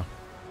mortar.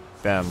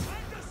 Damn.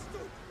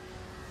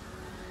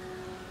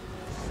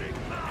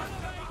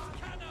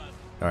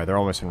 Alright, they're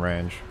almost in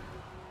range.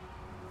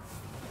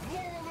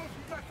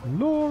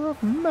 Lore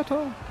of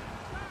Metal.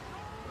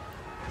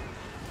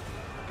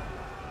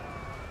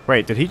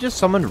 Wait, did he just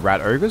summon Rat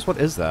Ogres? What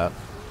is that?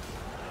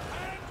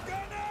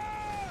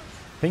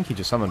 I think he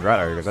just summoned Rat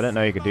Ogres. I didn't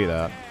know he could do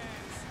that.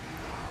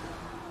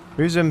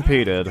 Who's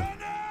impeded?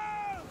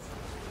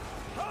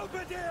 Oh,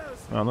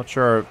 I'm not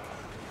sure.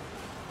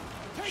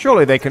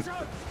 Surely they can...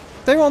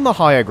 They're on the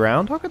higher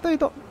ground. How could they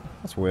not...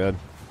 That's weird.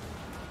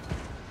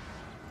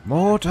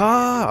 Mortar!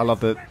 I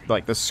love the,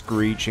 like, the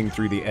screeching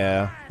through the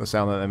air. The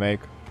sound that they make.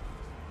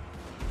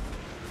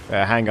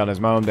 Yeah, handgunners,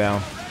 mow them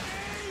down.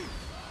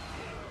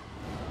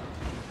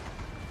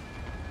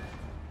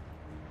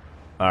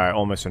 Alright,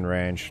 almost in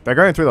range. They're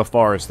going through the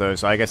forest, though,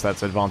 so I guess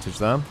that's advantage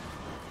them.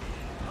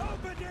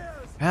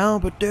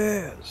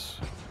 Halberdiers!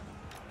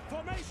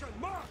 Formation,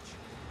 march!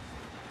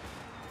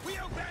 We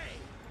obey!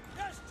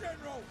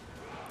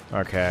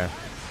 Okay.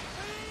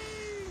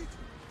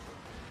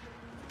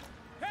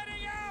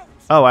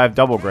 Oh, I have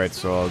double great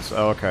swords.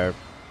 Oh, okay.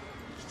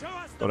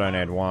 But I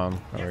need one.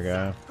 There we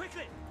go.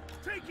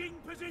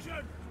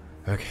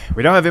 Okay.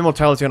 We don't have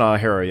immortality on our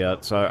hero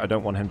yet, so I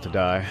don't want him to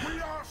die.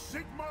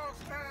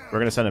 We're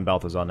gonna send in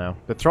Balthasar now.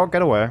 Did Throt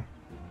get away?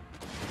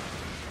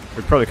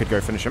 We probably could go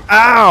finish him.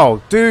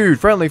 Ow! Dude!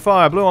 Friendly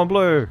fire! Blue on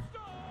blue!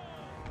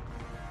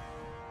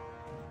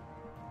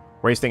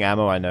 Wasting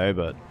ammo, I know,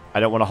 but I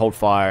don't want to hold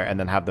fire and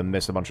then have them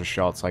miss a bunch of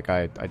shots like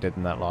I did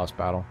in that last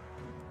battle.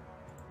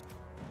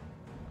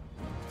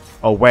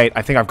 Oh, wait.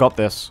 I think I've got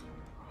this.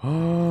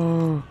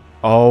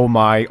 Oh,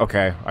 my...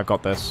 Okay, I've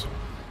got this.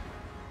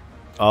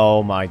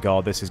 Oh, my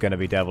God. This is going to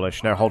be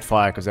devilish. No, hold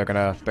fire, because they're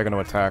gonna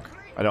attack.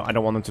 I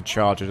don't want them to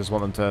charge. I just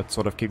want them to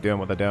sort of keep doing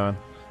what they're doing.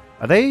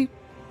 Are they...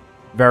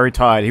 Very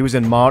tired. He was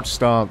in March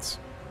stance.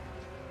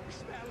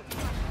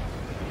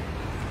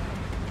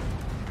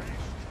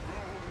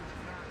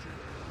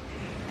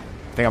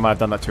 I think I might have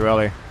done that too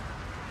early.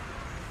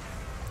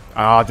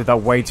 Ah, I did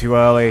that way too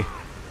early.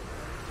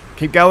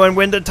 Keep going,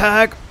 wind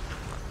attack!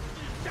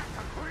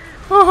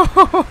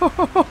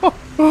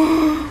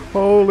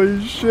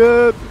 Holy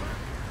shit!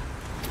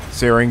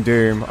 Searing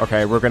Doom.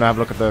 Okay, we're gonna have a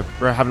look at the...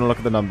 We're having a look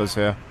at the numbers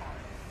here.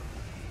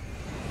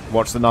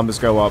 Watch the numbers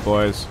go up,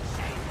 boys.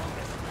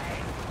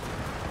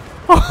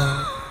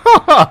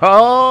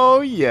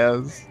 Oh,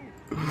 yes.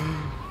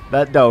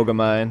 That dog of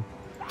mine.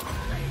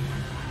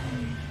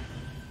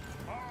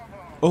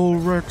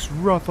 Ulrich's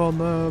wrath on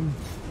them.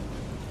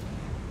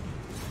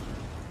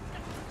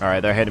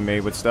 Alright, they're hitting me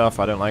with stuff.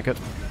 I don't like it.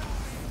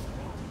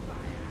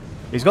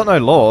 He's got no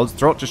lords.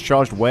 Throt just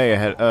charged way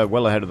ahead,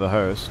 well ahead of the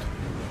host.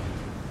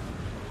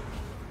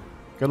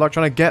 Good luck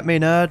trying to get me,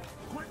 nerd.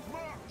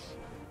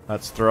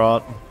 That's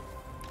Throt.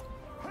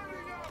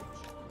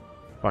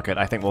 Fuck it,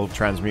 I think we'll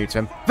transmute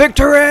him.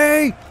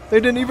 Victory! They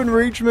didn't even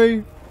reach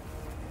me.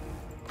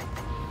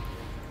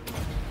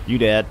 You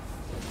dead.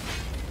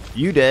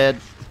 You dead.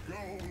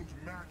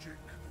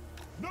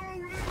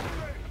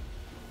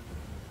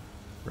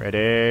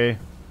 Ready?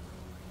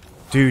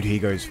 Dude, he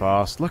goes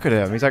fast. Look at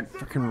him. He's like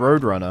fucking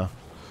Roadrunner.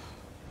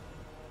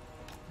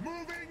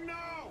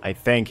 I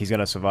think he's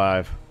gonna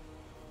survive.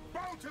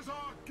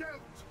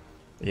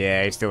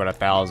 Yeah, he's still got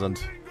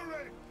 1,000.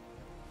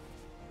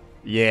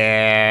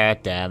 Yeah,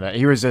 damn it.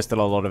 He resisted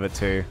a lot of it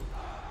too.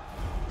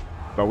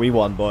 But we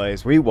won,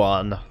 boys. We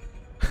won.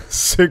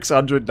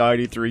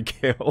 693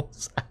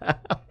 kills.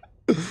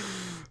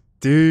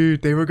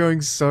 Dude, they were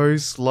going so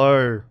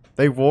slow.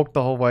 They walked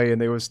the whole way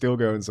and they were still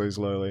going so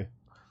slowly.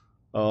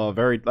 Oh,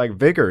 very... Like,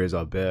 Vigor is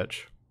a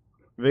bitch.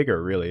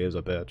 Vigor really is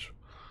a bitch.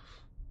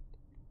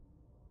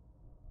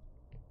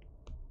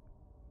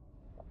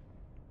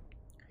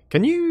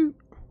 Can you...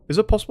 Is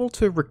it possible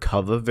to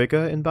recover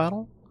Vigor in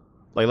battle?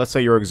 Like, let's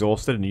say you're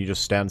exhausted and you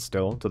just stand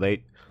still.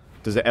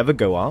 Does it ever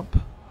go up?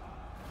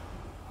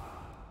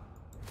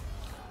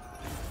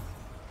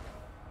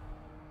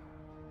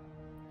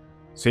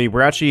 See,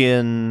 we're actually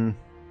in...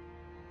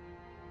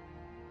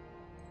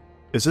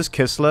 Is this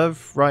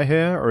Kislev right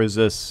here? Or is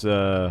this,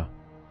 the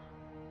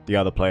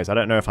other place? I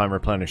don't know if I'm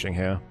replenishing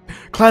here.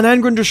 Clan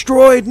Angren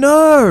destroyed!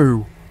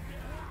 No!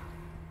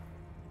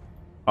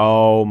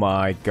 Oh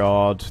my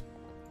god.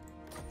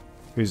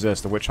 Who's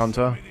this? The Witch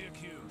Hunter?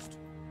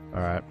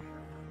 Alright.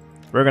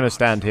 We're gonna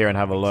stand here and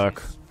have a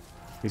look.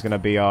 He's gonna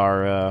be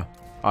our,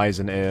 eyes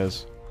and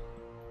ears.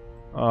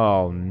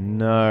 Oh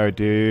no,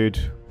 dude.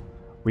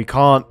 We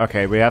can't...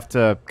 Okay, we have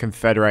to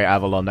Confederate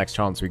Avalon next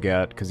chance we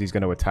get, because he's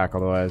gonna attack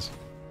otherwise.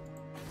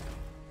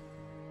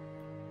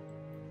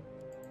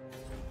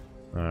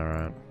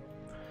 Alright.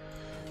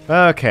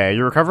 Okay,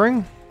 you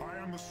recovering?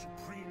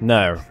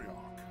 No.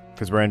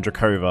 Because we're in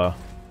Drakova,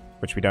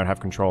 which we don't have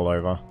control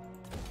over.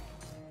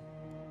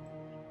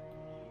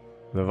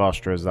 The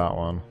Vostra is that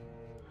one.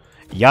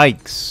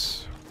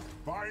 Yikes.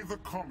 By the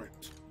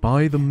comet.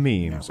 By the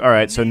memes.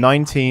 Alright, so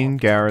 19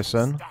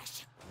 garrison.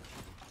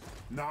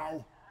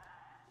 Now.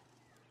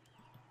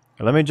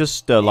 Let me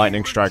just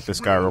lightning strike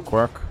this guy real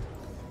quick.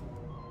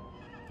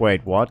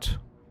 Wait, what?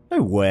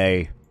 No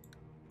way.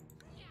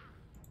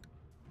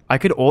 I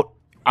could No,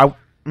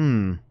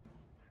 we're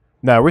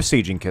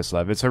sieging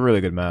Kislev. It's a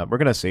really good map. We're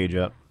gonna siege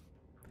it.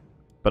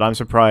 But I'm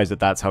surprised that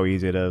that's how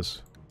easy it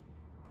is.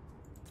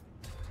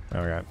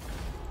 There we go.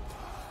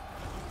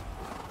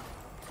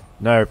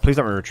 No, please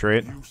let me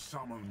retreat.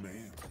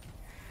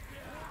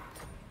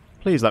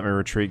 Please let me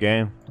retreat,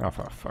 game. Oh,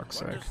 for fuck's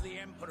sake.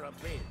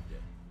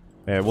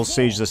 Yeah, we'll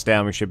siege this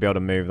down. We should be able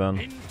to move then.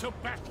 Into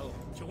battle,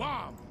 to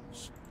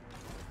arms.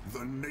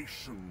 The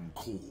nation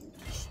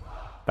calls.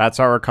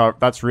 That's our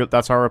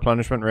that's our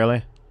replenishment,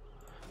 really?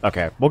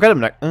 Okay, we'll get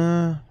him next.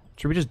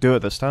 Should we just do it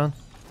this time?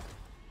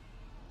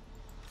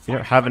 You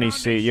don't have any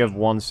siege. You have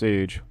one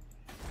siege.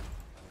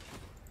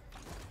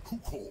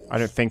 I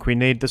don't think we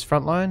need this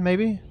front line,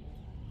 maybe?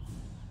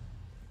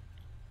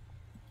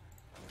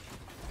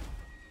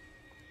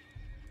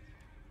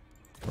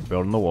 We're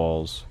building the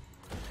walls.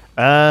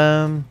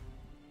 Yeah,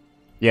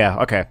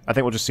 okay. I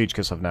think we'll just siege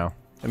Kislev now.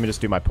 Let me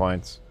just do my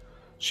points.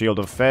 Shield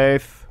of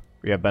Faith.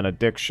 We have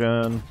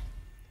benediction.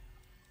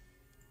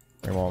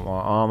 We want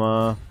more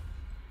armor.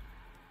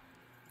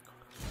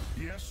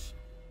 Yes.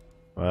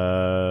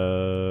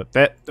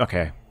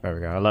 Okay, there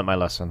we go. I learnt my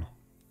lesson.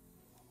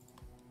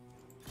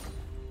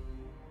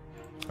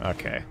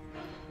 Okay.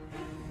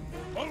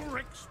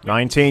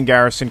 19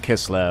 Garrison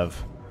Kislev.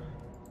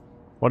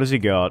 What has he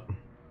got?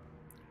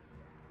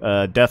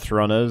 Death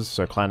Runners,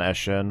 so Clan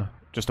Eshin.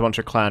 Just a bunch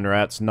of Clan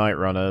Rats, Night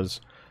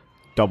Runners,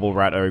 Double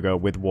Rat Ogre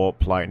with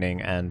Warp,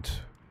 Lightning, and...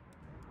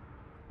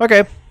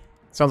 Okay.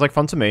 Sounds like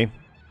fun to me.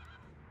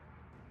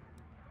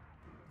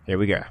 Here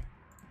we go.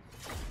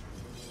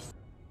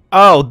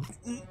 Oh,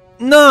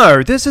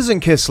 no! This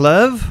isn't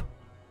Kislev!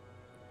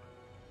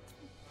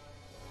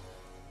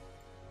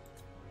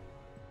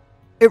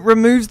 It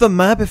removes the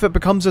map if it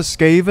becomes a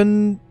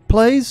Skaven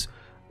plays?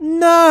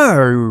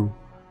 No!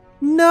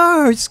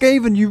 No,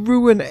 Skaven, you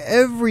ruin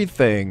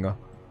everything!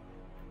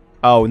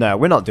 Oh no,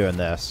 we're not doing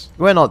this.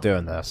 We're not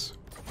doing this.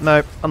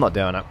 No, I'm not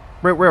doing it.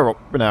 We're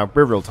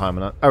real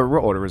timing it. Oh,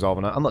 we're auto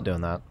resolving it. I'm not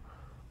doing that.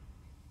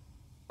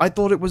 I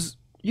thought it was...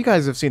 You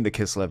guys have seen the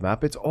Kislev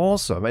map. It's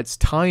awesome. It's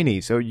tiny,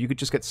 so you could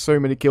just get so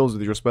many kills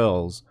with your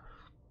spells.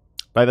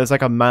 Like, there's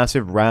like a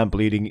massive ramp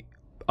leading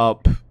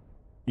up.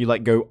 You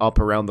like go up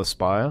around the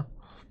spire.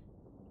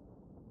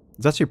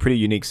 It's actually a pretty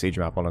unique siege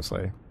map,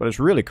 honestly. But it's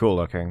really cool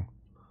looking.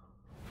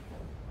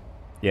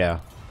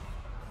 Yeah.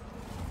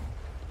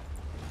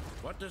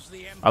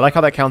 I like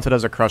how that counted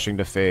as a crushing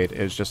defeat.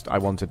 It's just I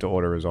wanted to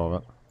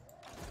auto-resolve it.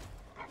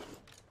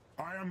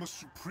 I am the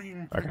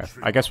supreme Okay,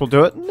 I guess we'll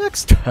do it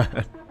next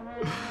time.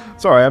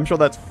 Sorry, I'm sure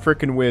that's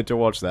freaking weird to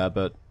watch that,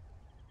 but...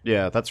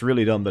 Yeah, that's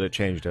really dumb that it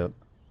changed it.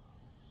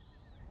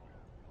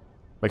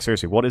 Like,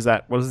 seriously, what is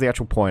that? What is the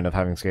actual point of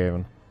having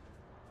Skaven?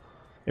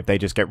 If they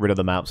just get rid of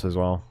the maps as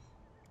well.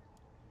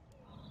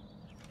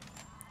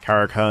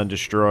 Karakhan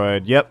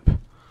destroyed. Yep.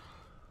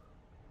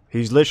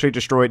 He's literally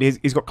destroyed.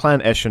 He's got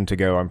Clan Eshin to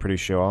go, I'm pretty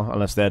sure.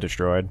 Unless they're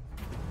destroyed.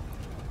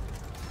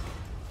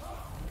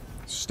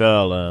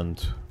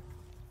 Sterland.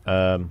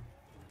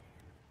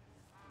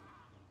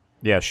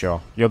 Yeah,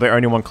 sure. You're the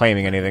only one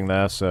claiming anything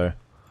there, so...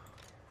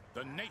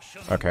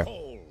 Okay.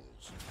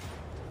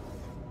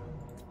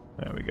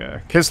 There we go.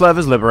 Kislev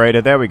is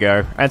liberated. There we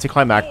go.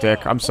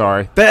 Anticlimactic. I'm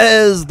sorry.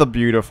 There's the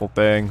beautiful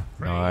thing.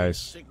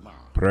 Nice.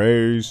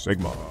 Praise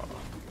Sigma.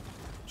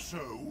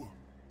 So...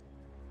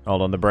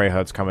 Hold on, the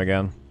Brayherds come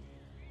again.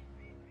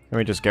 Let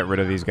me just get rid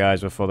of these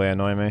guys before they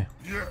annoy me.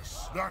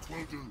 Yes, that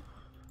will do.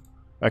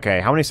 Okay,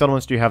 how many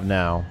settlements do you have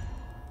now?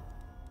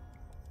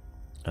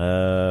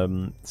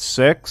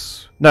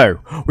 6? No,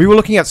 we were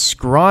looking at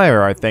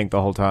Scryer, I think,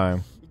 the whole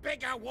time.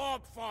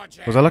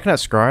 Was I looking at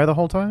Scryer the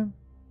whole time?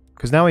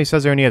 Because now he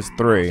says he only has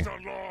 3.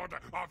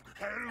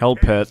 Hell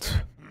Pit.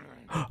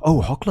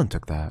 Oh, Hockland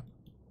took that.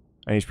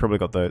 And he's probably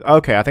got those.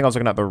 Okay, I think I was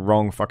looking at the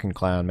wrong fucking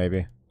clan,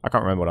 maybe. I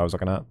can't remember what I was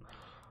looking at.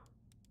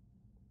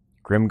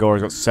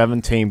 Grimgor's got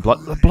 17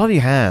 bloody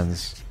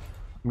hands.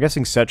 I'm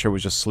guessing Setra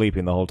was just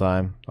sleeping the whole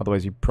time.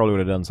 Otherwise, he probably would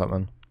have done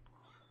something.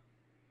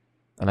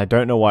 And I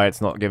don't know why it's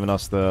not giving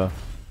us the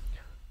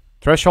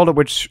threshold at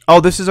which...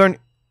 Oh, this is only...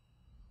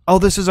 Oh,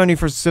 this is only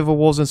for civil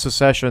wars and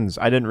secessions.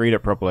 I didn't read it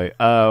properly.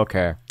 Oh,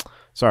 okay.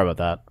 Sorry about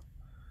that.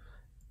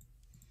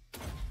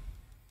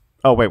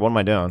 Oh, wait, what am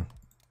I doing?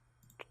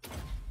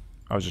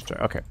 I was just...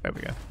 Okay, there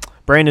we go.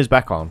 Brain is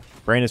back on.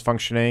 Brain is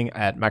functioning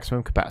at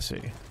maximum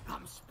capacity.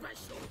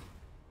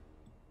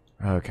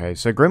 Okay,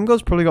 so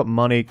Grimgor's probably got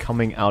money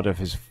coming out of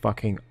his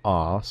fucking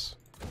arse.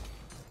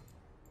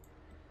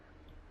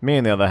 Me,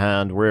 on the other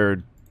hand,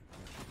 we're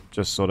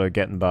just sort of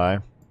getting by.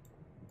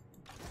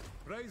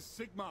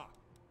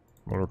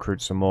 We'll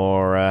recruit some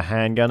more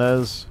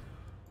handgunners.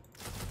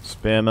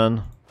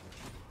 Spearmen.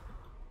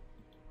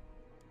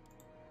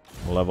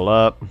 We'll level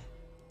up.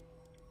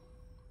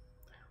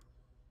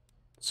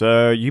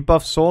 So, you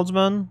buff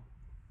swordsmen?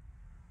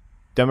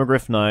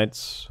 Demogryph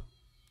knights.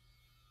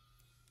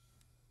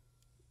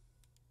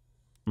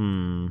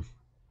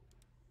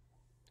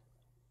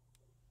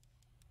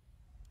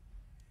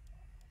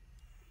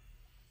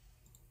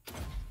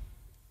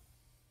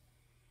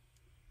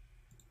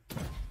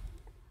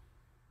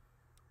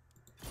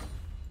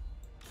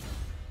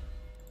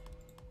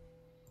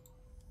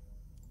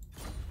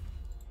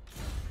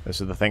 This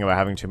is the thing about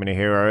having too many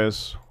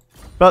heroes.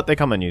 But they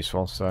come in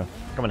useful, so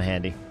come in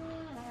handy.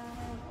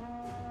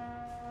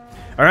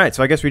 Alright,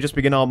 so I guess we just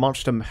begin our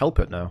march to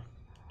Helmut now.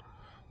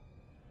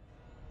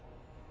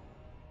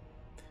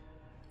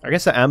 I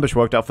guess the ambush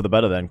worked out for the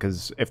better then,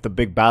 because if the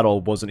big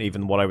battle wasn't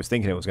even what I was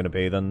thinking it was going to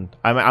be, then...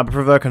 I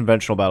prefer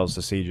conventional battles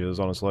to sieges,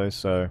 honestly,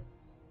 so...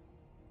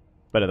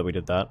 Better that we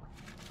did that.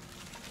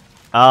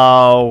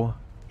 Oh,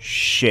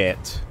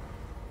 shit.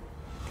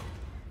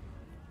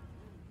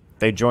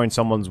 They joined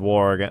someone's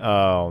war again.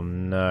 Oh,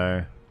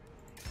 no.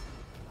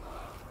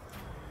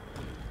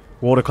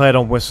 War declared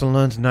on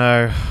Whistleland?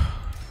 No.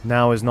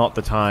 Now is not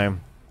the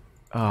time.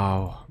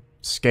 Oh,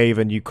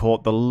 Skaven, you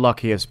caught the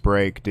luckiest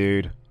break,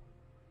 dude.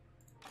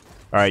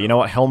 Alright, you know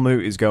what?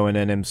 Helmut is going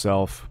in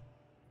himself.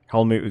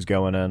 Helmut is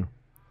going in.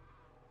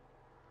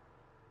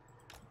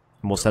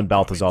 And we'll send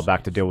Balthasar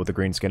back to deal with the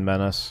Greenskin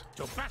Menace.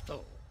 To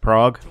battle.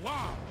 Prague. To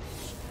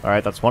arms.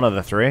 Alright, that's one of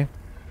the three.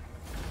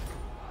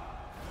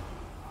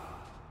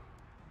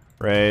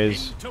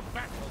 Raise. Into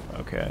battle.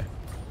 Okay.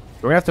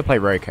 We're gonna have to play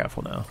very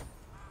careful now.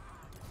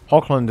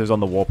 Hochland is on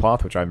the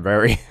warpath, which I'm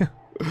very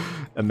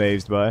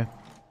amazed by.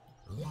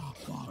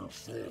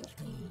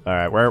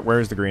 Alright,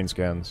 where's the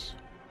Greenskins?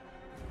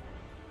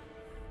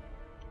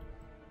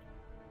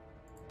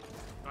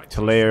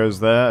 Taleo's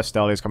there.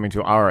 Estelia's coming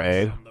to our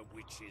aid. The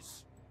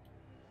witches.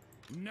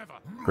 Never.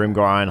 Grimgor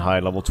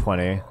Ironhide, level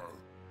 20.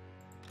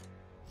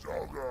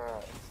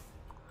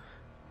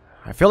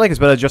 I feel like it's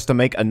better just to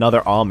make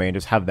another army and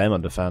just have them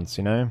on defense,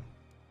 you know?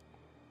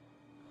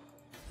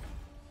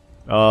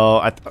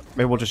 Oh,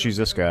 maybe we'll just use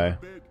this guy.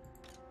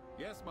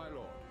 Yes, my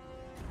lord.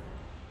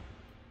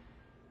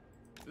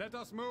 Let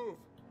us move.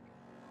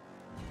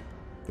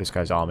 This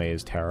guy's army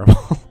is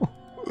terrible.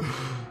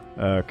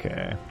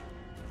 Okay.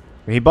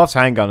 He buffs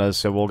handgunners,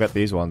 so we'll get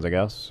these ones, I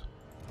guess.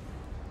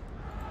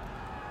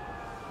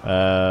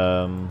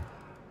 We've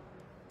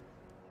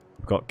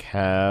got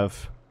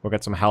Cav. We'll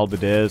get some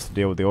halberdiers to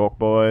deal with the orc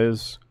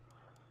boys.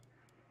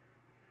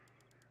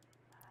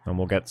 And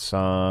we'll get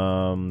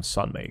some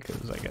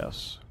sunmakers, I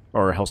guess.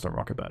 Or Hellstone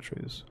rocket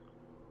batteries.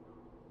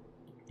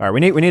 Alright, we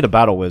need a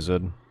battle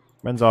wizard.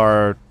 When's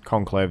our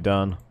conclave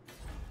done?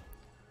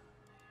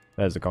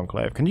 There's the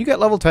conclave. Can you get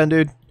level 10,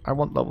 dude? I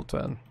want level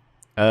 10.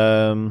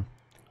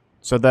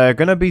 So they're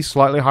gonna be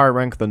slightly higher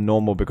rank than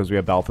normal because we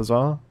have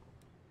Balthasar.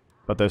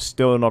 But they're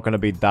still not gonna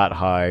be that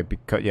high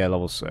because yeah,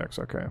 level 6,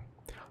 okay.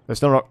 They're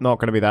still not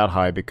gonna be that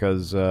high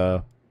because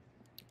What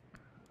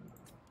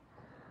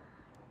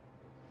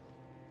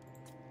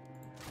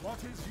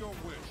is your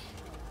wish?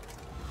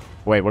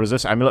 wait, what is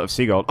this? Amulet of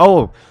Seagold.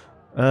 Oh!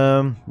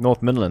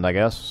 North Midland, I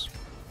guess.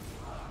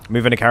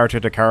 Moving a character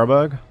to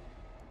Karabag.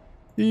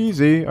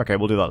 Easy. Okay,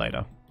 we'll do that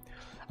later.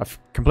 I've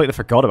completely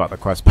forgot about the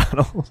quest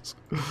battles.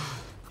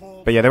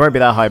 But yeah, they won't be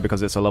that high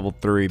because it's a level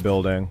 3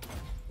 building.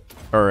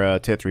 Or a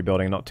tier 3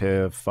 building, not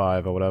tier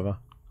 5 or whatever.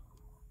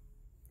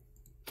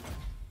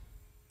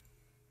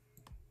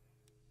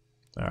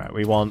 Alright,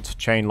 we want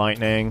Chain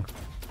Lightning.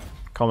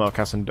 Combat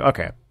Cast and...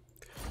 Okay.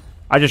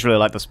 I just really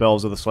like the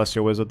spells of the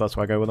Celestial Wizard, that's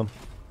why I go with them.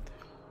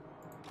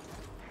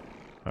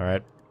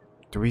 Alright.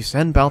 Do we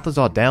send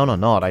Balthasar down or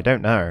not? I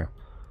don't know.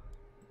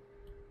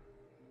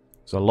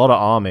 There's a lot of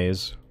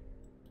armies.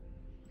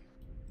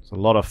 There's a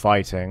lot of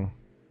fighting.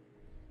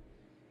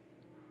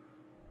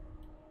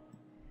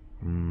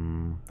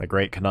 The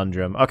Great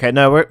Conundrum. Okay,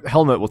 no,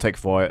 Helmut will take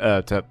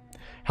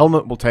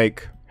Helmut will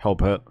take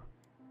Helput.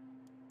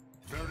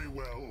 Very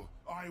well,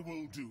 I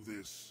will do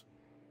this.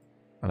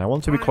 And I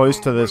want to be close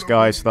to this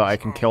guy so that I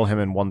can kill him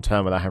in one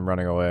turn without him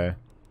running away.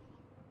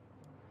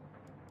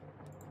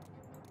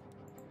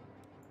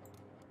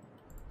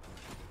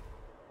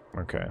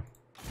 Okay.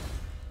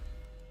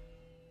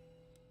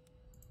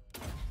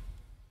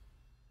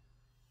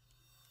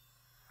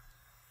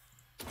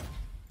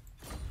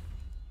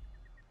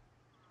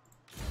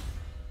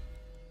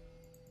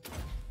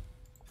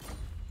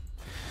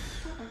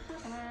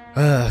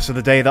 So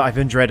the day that I've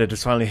been dreaded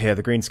is finally here.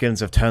 The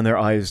Greenskins have turned their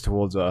eyes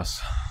towards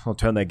us. Or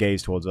turned their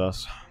gaze towards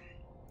us.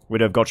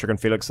 We'd have Gotrek and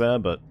Felix there,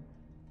 but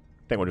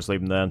I think we'll just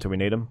leave them there until we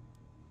need them.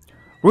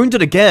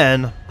 Wounded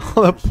again?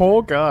 Oh, that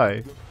poor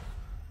guy.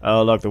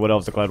 Oh, look, the Wood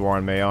Elves declared war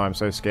on me. Oh, I'm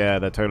so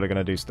scared. They're totally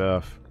gonna do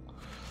stuff.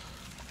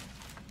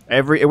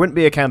 It wouldn't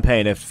be a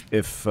campaign if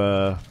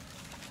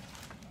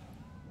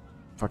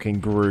fucking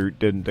Groot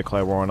didn't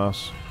declare war on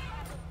us.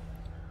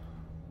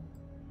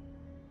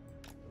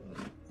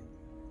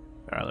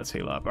 Alright, let's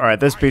heal up. Alright,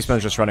 this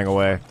Beastman's just running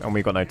away, and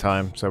we've got no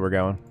time, so we're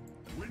going.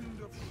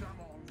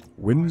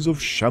 Winds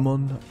of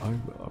Shaman.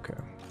 Okay.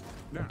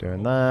 We're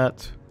doing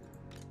that.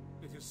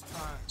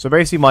 So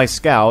basically my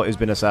scout has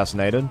been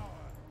assassinated.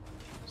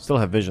 Still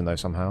have vision though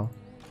somehow.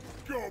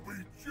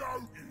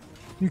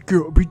 You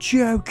gotta be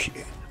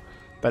joking.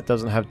 That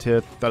doesn't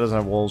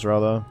have walls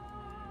rather.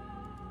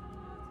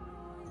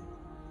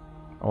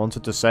 I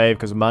wanted to save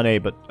because of money,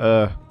 but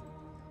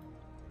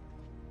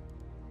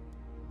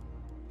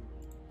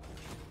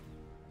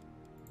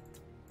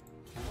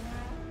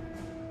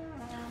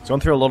It's gone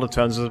through a lot of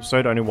turns this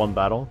episode, only one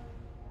battle.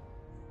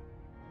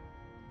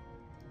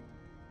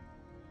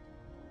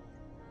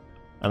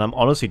 And I'm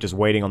honestly just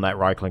waiting on that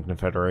Reichling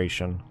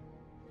Confederation.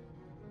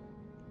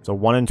 It's a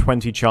 1 in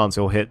 20 chance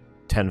he'll hit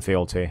 10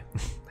 fealty.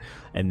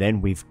 And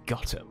then we've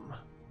got him.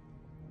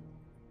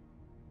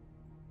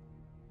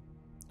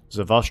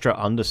 Zavastra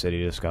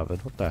Undercity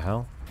discovered. What the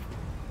hell?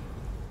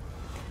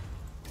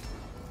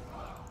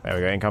 There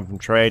we go, income from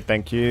trade,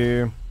 thank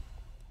you.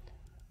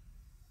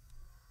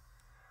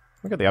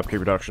 Look at the upkeep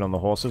reduction on the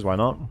horses, why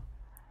not?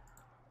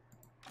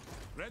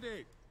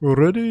 Ready.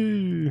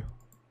 Ready!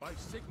 By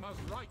Sigma's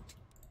right.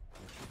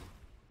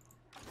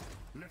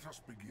 Let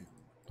us begin.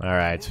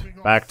 Alright,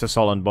 back to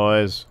Solent,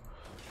 boys.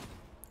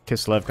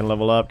 Kislev can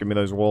level up, give me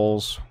those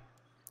walls.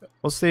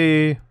 What's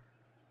the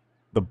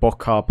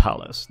Bokhar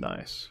Palace?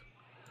 Nice.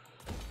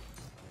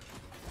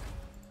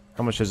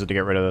 How much is it to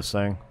get rid of this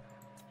thing?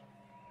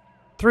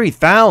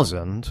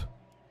 3,000?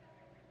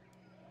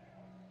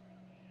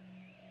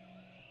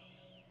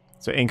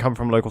 So income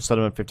from local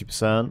settlement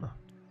 50%.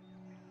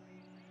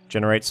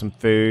 Generate some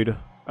food.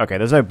 Okay,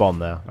 there's no bomb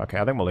there. Okay,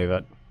 I think we'll leave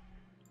it.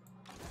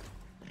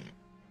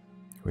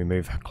 We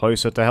move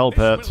closer to help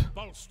it.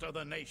 Bolster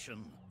the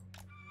nation.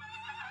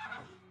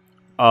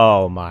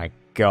 Oh my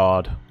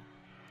god.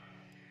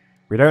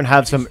 We don't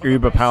have some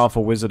uber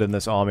powerful wizard in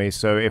this army,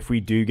 so if we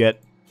do get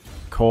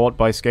caught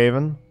by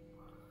Skaven,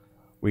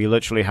 we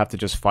literally have to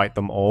just fight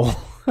them all.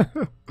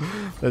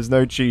 There's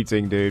no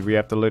cheating, dude. We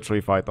have to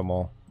literally fight them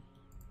all.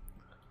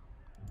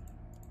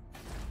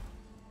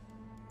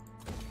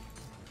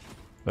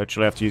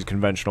 Literally have to use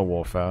conventional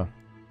warfare.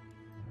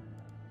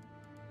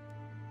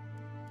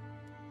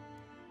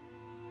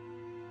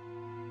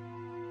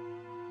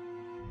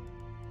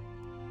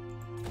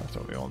 That's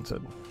what we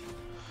wanted.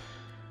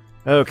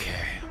 Okay.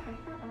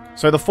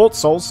 So the Fort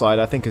Soul side,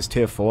 I think, is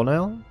tier 4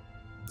 now.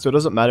 So it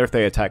doesn't matter if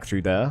they attack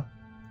through there.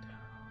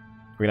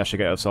 We can actually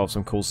get ourselves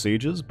some cool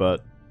sieges,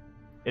 but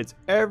it's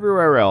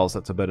everywhere else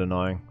that's a bit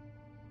annoying.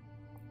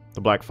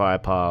 The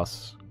Blackfire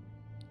Pass.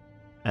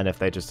 And if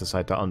they just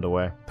decide to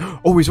underway.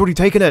 Oh, he's already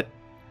taken it!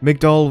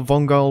 Migdal,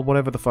 Vongal,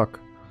 whatever the fuck.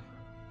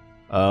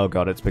 Oh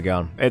god, it's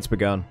begun. It's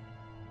begun.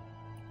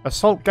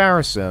 Assault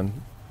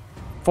Garrison.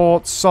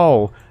 Fort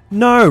Soul.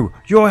 No!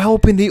 You're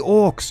helping the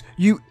orcs!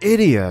 You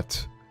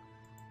idiot!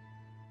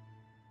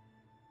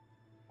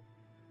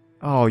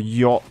 Oh,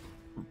 you're...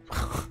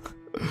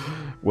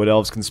 Wood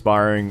Elves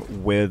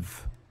conspiring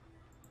with...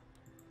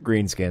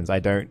 Greenskins. I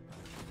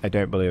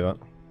don't believe it.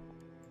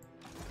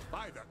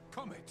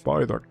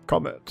 By the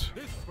comet.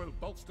 This will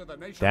bolster the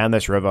nation. Damn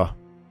this river.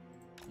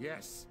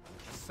 Yes,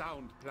 a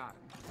sound plan.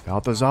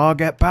 Balthasar,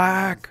 get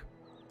back!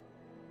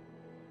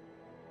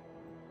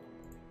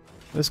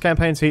 This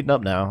campaign's heating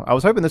up now. I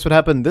was hoping this would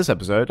happen this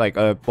episode, like,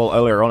 well,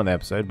 earlier on in the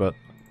episode, but...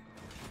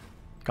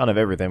 kind of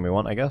everything we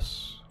want, I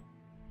guess.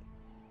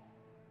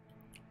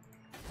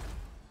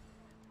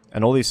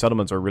 And all these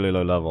settlements are really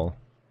low level.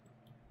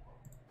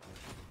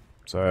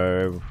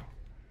 So...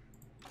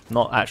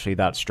 not actually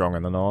that strong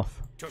in the north.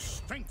 To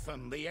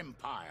strengthen the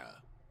empire.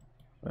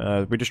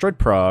 We destroyed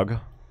Prague.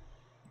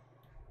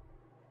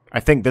 I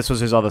think this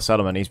was his other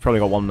settlement. He's probably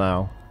got one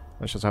now.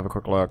 Let's just have a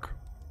quick look.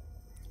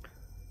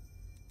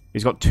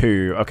 He's got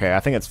 2. Okay,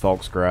 I think it's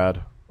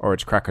Volksgrad. Or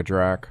it's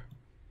Krakadrak.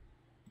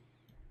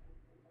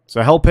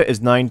 So Helpit is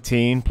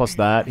 19 plus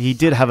that. He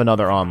did have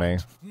another army.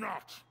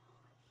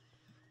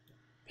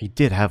 He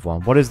did have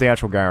one. What is the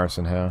actual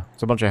garrison here?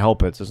 It's a bunch of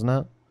Helpits, isn't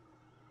it?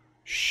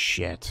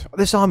 Shit.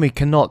 This army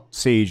cannot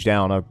siege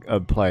down a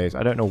place.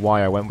 I don't know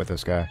why I went with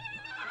this guy.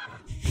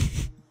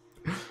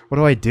 What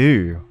do I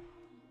do?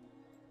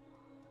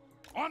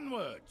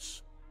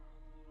 Onwards.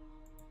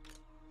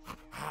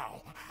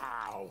 How?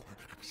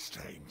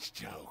 Strange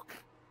joke.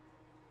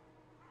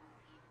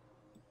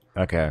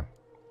 Okay.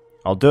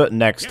 I'll do it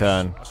next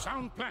turn. A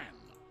sound plan.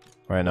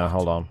 Wait, no,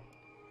 hold on.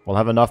 We'll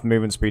have enough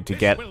movement speed to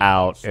get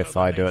out if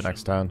I do it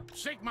next turn.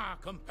 Sigma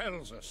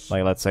compels us.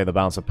 Like, let's say the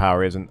balance of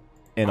power isn't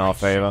in our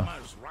favor.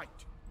 Sigma's right.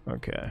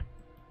 Okay.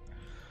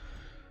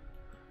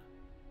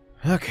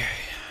 Okay.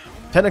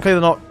 Technically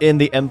they're not in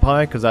the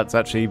Empire, because that's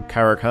actually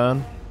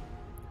Karakan.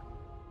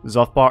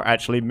 Zothbar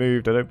actually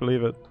moved, I don't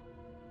believe it.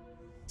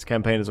 This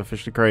campaign is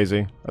officially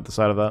crazy at the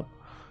sight of that.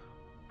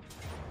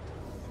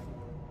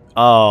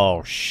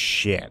 Oh,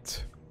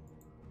 shit.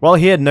 Well,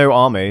 he had no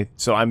army,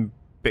 so I'm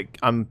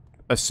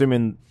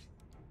assuming...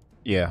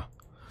 yeah.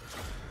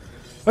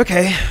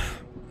 Okay.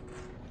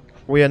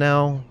 We are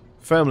now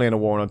firmly in a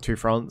war on 2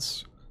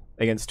 fronts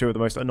against 2 of the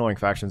most annoying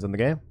factions in the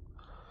game.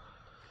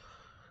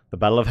 The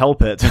Battle of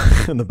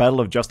Helpit and the Battle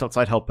of just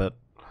outside Helpit.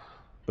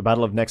 The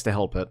Battle of next to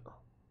Helpit.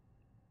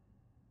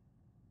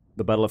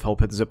 The Battle of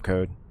Helpit zip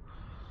code.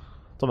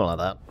 Something like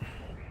that.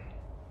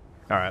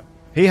 Alright.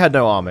 He had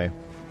no army.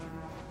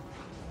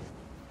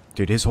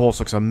 Dude, his horse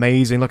looks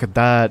amazing. Look at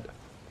that.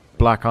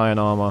 Black iron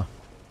armor.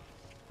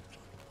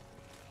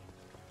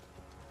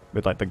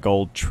 With like the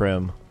gold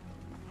trim.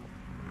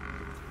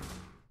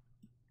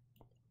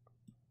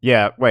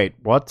 Yeah, wait,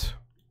 what?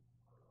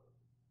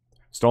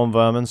 Storm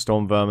vermin,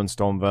 storm vermin,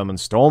 storm vermin,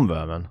 storm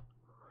vermin.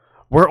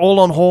 We're all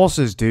on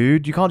horses,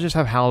 dude. You can't just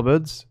have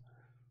halberds.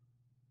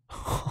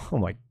 Oh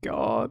my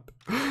god.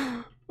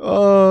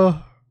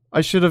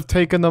 I should have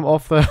taken them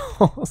off their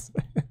horses.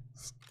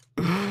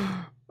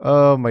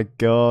 Oh my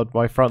god,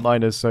 my front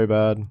line is so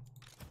bad.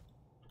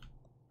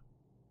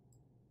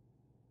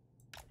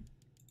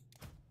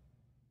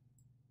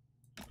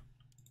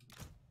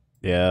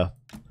 Yeah.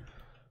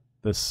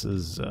 This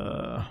is,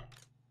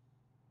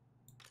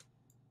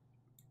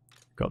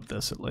 got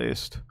this at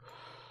least.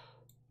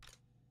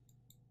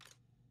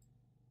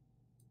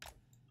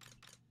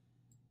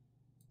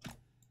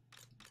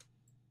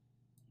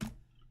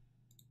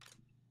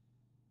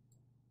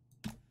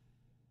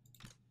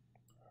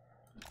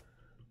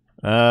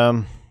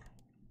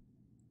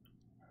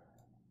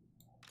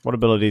 What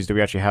abilities do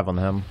we actually have on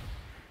him?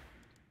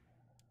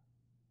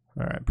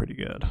 Alright, pretty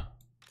good.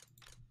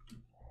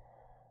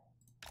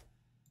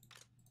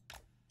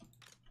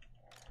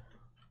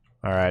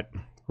 Alright.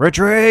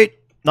 Retreat!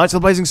 Knights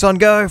of the Blazing Sun,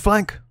 go!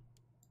 Flank!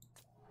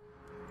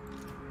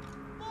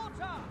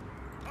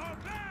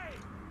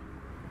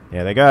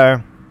 Here they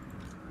go.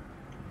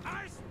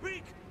 I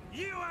speak,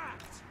 you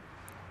act.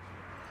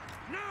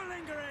 No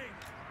lingering.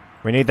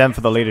 We need them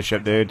for the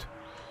leadership, dude.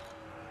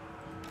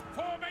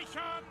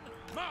 Formation,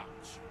 march.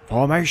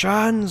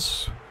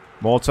 Formations!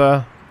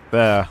 Mortar.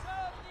 There.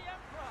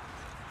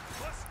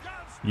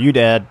 You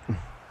dead.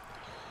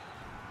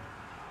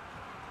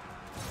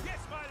 Yes,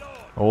 my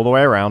lord. All the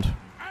way around.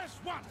 As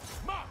one,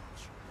 march.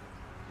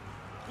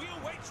 We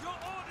await your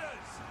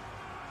orders.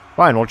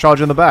 Fine, we'll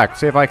charge in the back.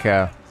 See if I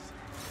care.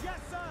 Yes,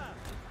 sir.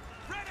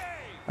 Ready.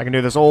 I can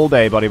do this all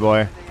day, buddy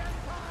boy. At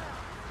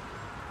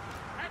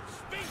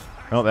speed.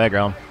 Oh, they're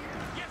gone.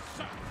 Yes,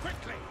 sir.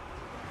 Quickly.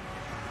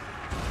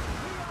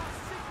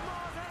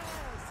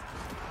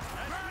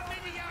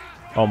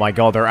 Oh my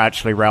god, they're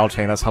actually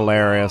routing. That's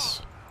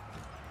hilarious.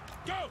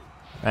 Go.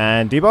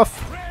 And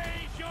debuff.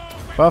 Raise your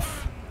weapon.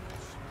 Buff.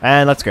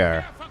 And let's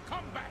go. For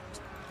combat.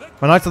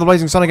 My Knights of the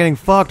Blazing Sun are getting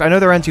fucked. I know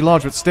they're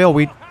anti-large, but still,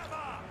 we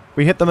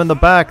hit them in the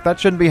back. That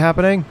shouldn't be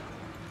happening.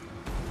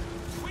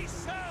 We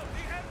serve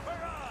the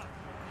Emperor.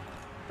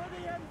 For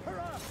the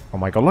Emperor. Oh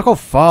my god, look how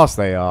fast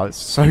they are. It's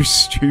so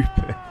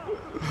stupid.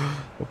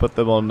 We'll put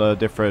them on a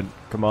different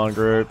command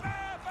group.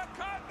 Prepare for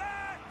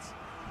combat.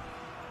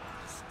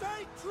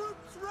 State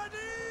troops ready.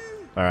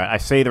 Alright, I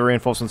see the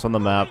reinforcements on the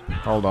map.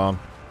 Hold on.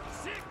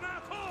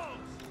 Sigma calls.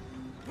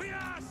 We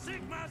are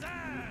Sigma's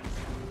heirs.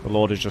 The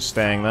Lord is just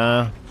staying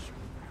there.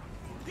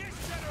 Yes,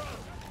 General.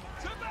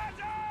 To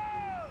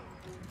battle.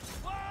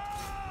 War.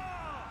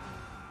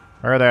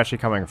 Where are they actually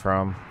coming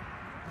from?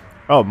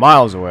 Oh,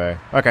 miles away.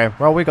 Okay,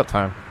 well, we got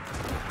time.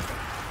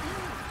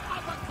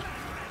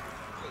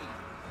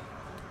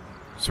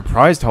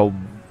 Surprised how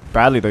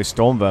badly those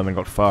storm vermin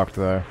got fucked,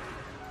 though.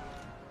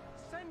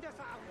 Send us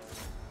out.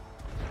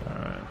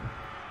 Alright.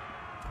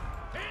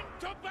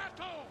 Into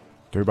battle.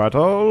 To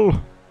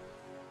battle!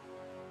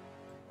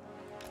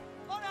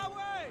 On our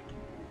way.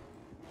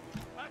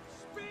 At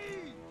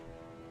speed.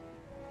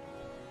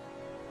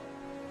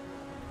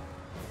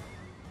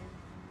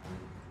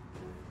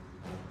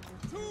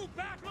 To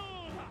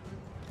battle.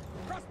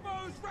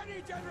 Crossbows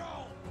ready,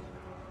 General.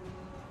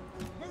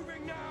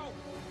 Moving now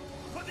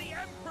for the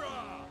Emperor.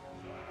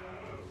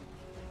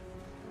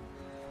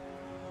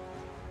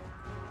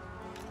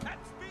 At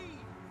speed.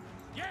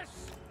 Yes.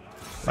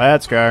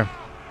 Let's go.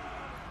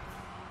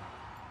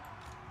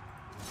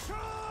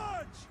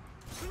 Charge!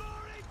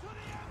 Glory to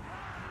the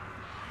Emperor!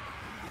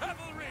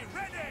 Cavalry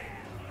ready!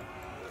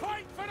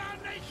 Fight for our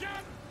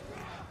nation.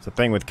 It's the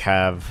thing with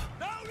Cav.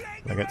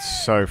 No They get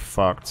so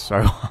fucked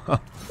so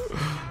hard.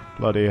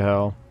 Bloody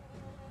hell.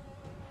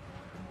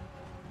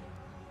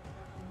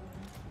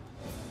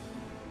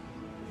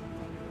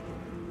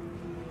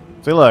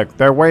 See, look,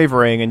 they're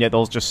wavering and yet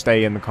they'll just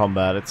stay in the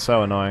combat. It's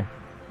so annoying.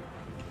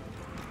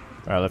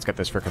 Alright, let's get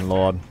this freaking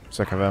Lord.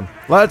 Sick of him.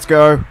 Let's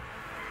go!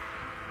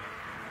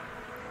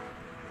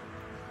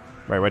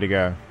 Wait, where'd he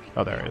go?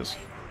 Oh, there he is.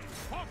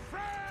 For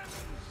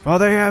France. For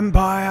the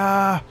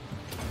Empire!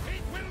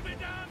 It will be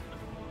done.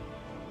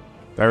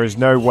 There is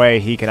no way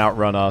he can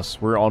outrun us.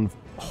 We're on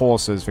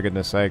horses, for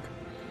goodness sake.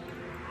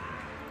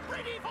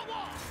 Ready for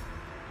war.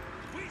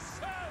 We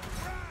serve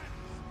France.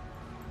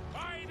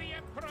 By the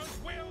Emperor's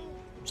will.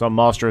 Some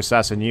master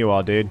assassin you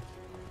are, dude.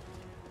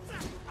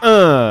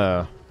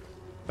 That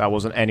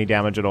wasn't any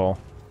damage at all.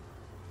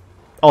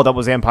 Oh, that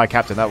was the Empire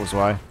Captain, that was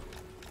why.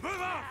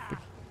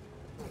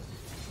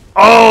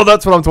 Oh,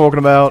 that's what I'm talking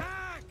about.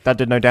 That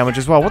did no damage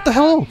as well. What the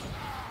hell?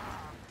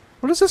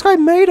 What is this guy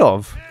made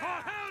of?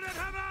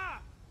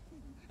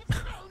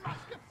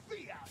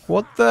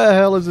 What the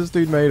hell is this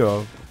dude made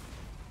of?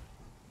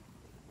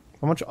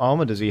 How much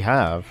armor does he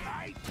have?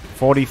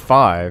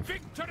 45.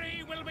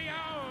 Victory will be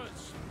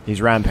ours.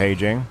 He's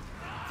rampaging.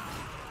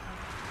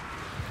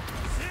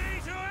 See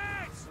to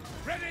it.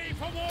 Ready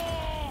for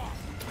war.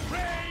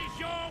 Raise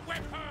your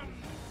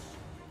weapons.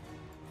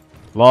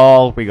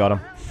 Lol, we got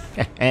him.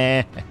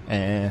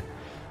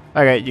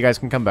 Okay, you guys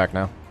can come back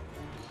now.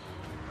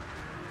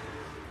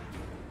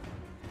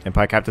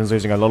 Empire Captain's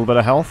losing a little bit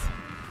of health.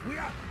 We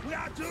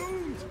are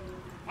doomed!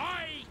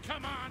 I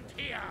command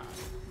here.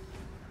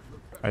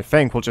 I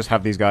think we'll just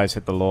have these guys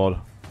hit the Lord.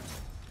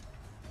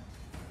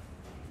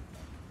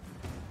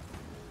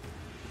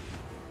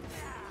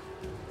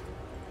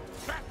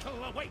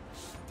 Battle awaits.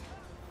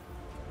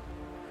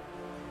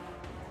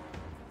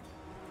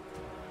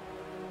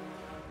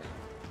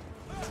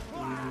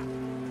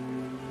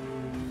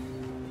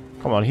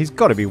 Come on, he's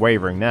got to be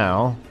wavering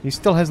now. He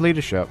still has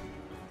leadership.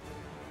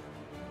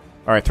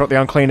 Alright, Throat the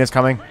Unclean is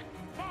coming.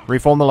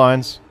 Reform the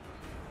lines.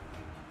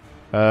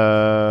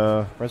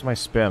 Where's my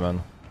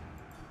spearman?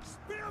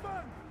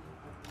 Spearmen!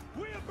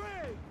 We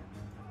obey!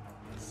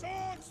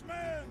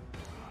 Swordsmen!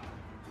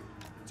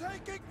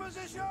 Taking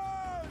position!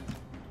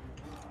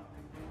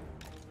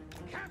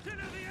 Captain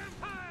of the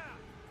Empire!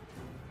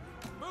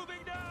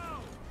 Moving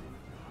down!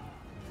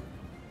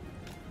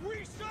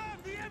 We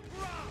serve the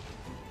Emperor!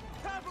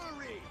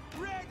 Cavalry,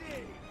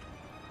 ready!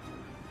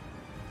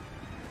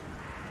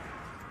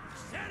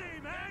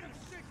 Steady, men!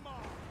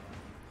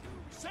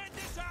 Send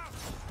it out!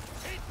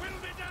 It will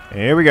be done!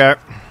 Here we go.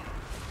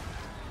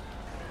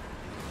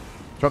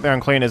 Drop the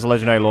unclean is a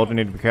legendary lord. We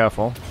need to be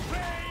careful.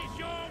 Raise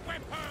your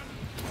weapon!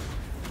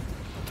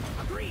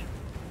 Agreed!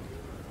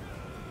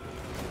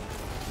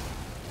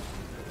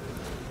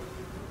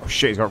 Oh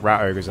shit, he's got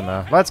rat ogres in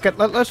there. Let's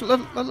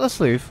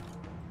leave.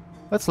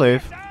 Let's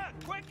leave. Sir,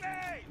 quickly!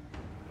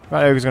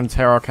 Rat ogre's gonna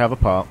tear our cav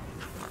apart.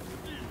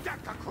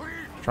 Get the queen!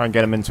 Try and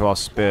get him into our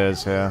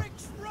spears here.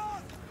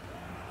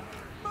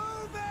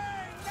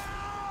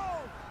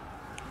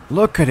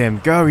 Look at him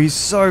go, he's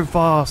so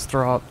fast,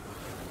 Throt.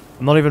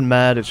 I'm not even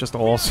mad, it's just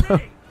awesome.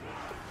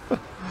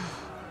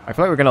 I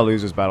feel like we're gonna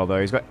lose this battle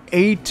though. He's got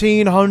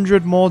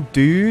 1,800 more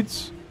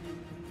dudes.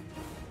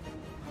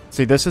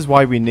 See, this is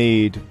why we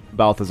need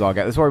Balthasar.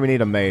 This is why we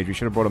need a mage. We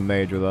should have brought a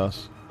mage with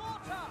us.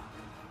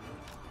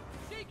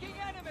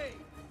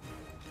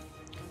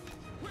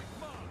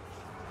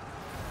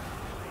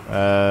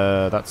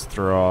 That's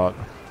Throt.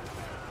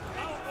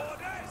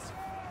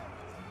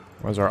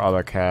 Where's our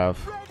other cav?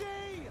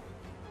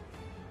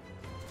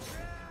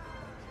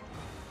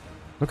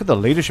 Look at the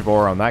leadership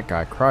aura on that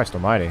guy. Christ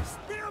almighty.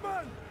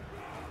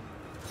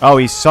 Oh,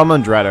 he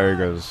summoned rat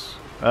ogres.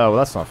 Oh, well,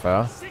 that's not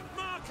fair.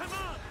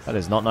 That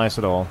is not nice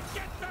at all.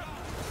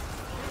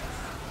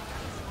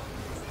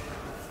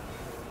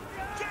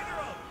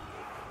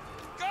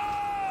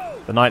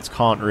 The knights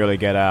can't really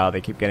get out.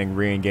 They keep getting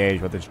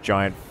re-engaged with this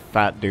giant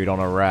fat dude on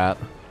a rat.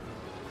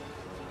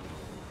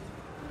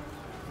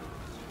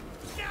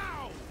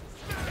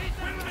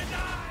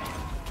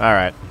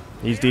 Alright.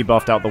 He's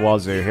debuffed out the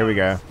wazoo. Here we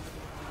go.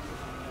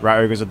 Rat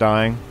ogres are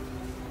dying.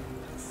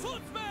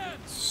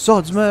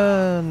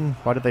 Swordsman!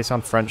 Why did they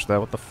sound French there?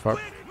 What the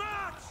fuck?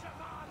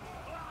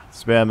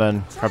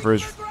 Spearman, cover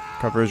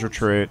his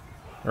retreat.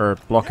 Or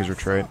block his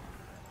retreat.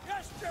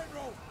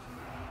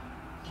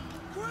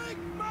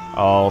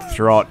 Oh,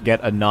 Throt,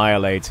 get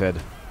annihilated.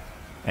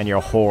 And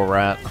your whore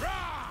rat.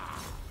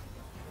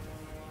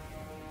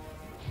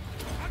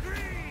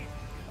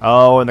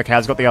 Oh, and the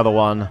cat's got the other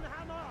one.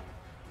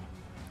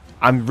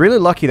 I'm really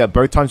lucky that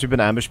both times we've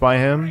been ambushed by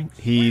him,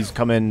 he's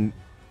come in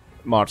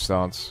march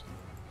stance.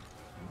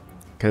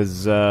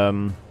 Because,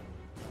 oh,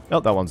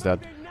 that one's dead.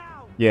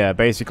 Yeah,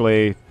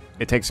 basically,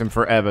 it takes him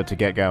forever to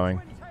get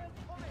going.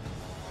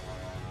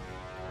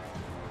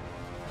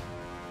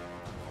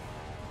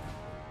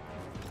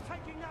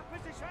 Taking that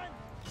position!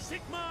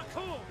 Sigma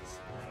calls!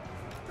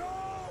 Go!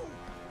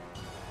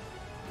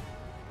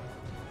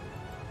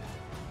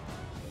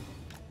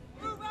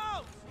 Move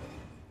out!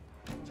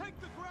 Take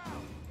the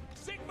ground!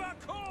 Sigma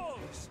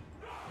calls!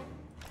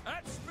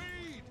 At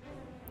speed!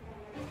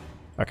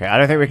 Okay, I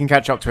don't think we can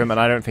catch up to him, and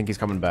I don't think he's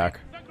coming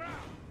back.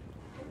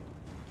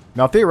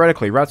 Now,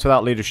 theoretically, rats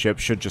without leadership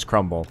should just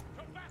crumble.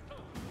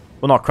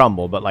 Well, not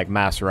crumble, but, like,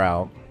 mass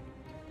rout.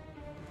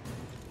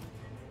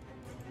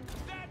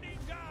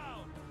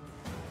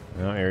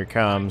 Oh, here he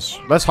comes.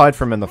 Let's hide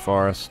from him in the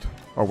forest.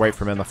 Or wait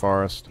for him in the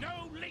forest.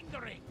 No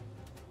lingering!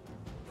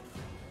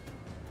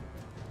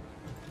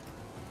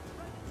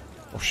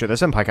 Oh shit,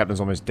 this Empire Captain's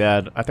almost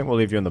dead. I think we'll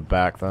leave you in the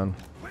back then.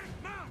 Quick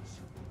march!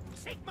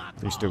 Sigma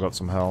He's still got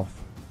some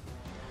health.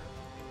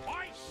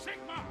 By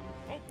Sigma!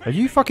 Are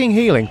you fucking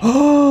healing?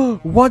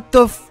 What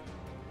the f-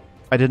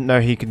 I didn't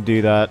know he could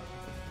do that.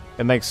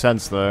 It makes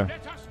sense though.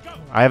 Let us go!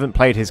 I haven't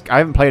played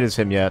as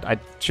him yet. I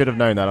should have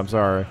known that, I'm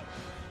sorry.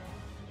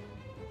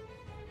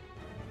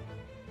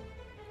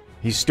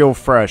 He's still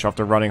fresh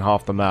after running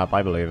half the map,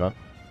 I believe it.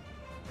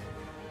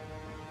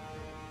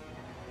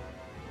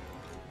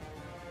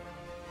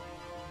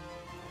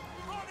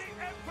 For the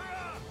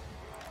Emperor!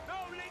 No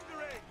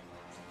lingering!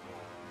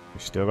 We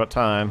still got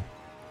time.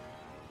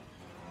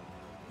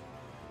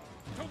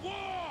 To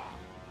war!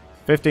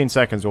 15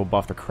 seconds will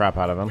buff the crap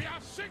out of him. We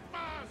are Sigma's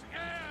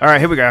heirs! Alright,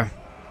 here we go.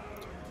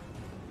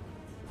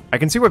 I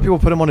can see why people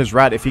put him on his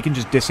rat. If he can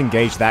just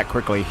disengage that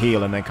quickly,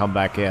 heal, and then come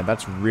back in.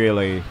 That's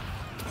really,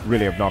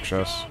 really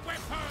obnoxious.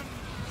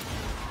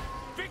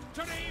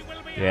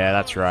 Yeah,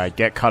 that's right.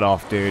 Get cut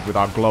off, dude, with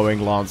our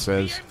glowing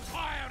lances.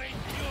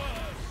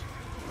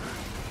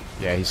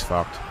 Yeah, he's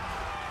fucked.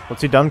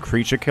 What's he done?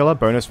 Creature killer?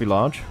 Bonus v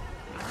large?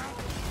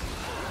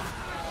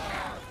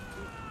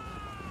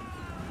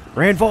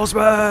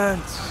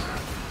 Reinforcements!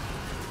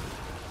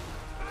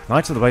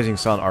 Knights of the Blazing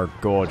Sun are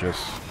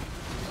gorgeous.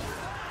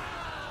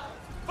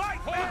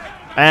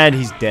 And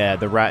he's dead.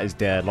 The rat is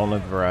dead. Long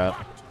live the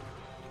rat.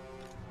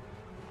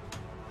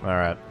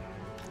 Alright.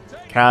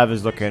 Cav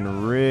is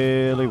looking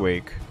really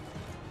weak.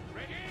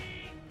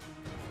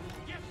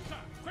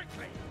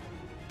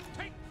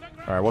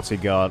 Alright, what's he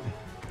got?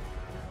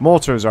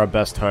 Mortar is our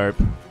best hope.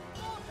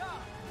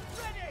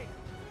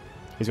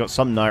 He's got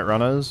some Night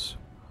Runners.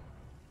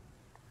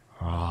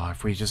 Oh,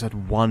 if we just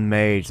had one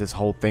mage, this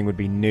whole thing would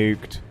be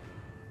nuked.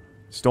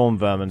 Storm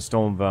Vermin,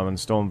 Storm Vermin,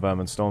 Storm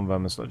Vermin, Storm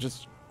Vermin.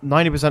 Just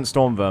 90%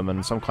 Storm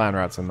Vermin, some Clan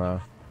Rats in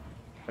there.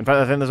 In fact,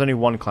 I think there's only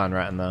one Clan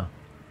Rat in there.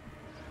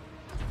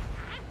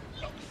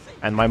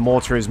 And my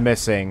mortar is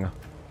missing.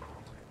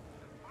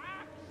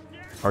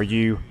 Are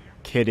you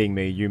kidding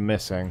me? You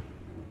missing?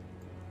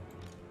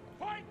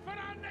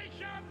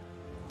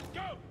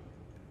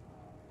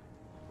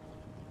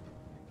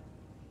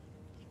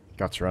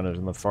 Guts runners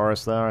in the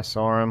forest there, I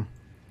saw him.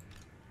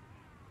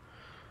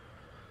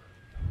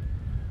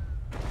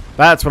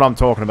 That's what I'm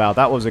talking about.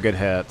 That was a good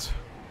hit.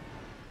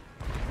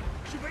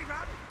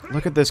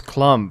 Look at this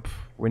clump.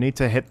 We need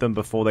to hit them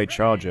before they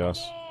charge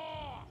us.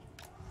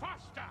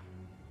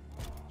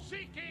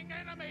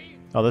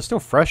 Oh, they're still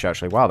fresh,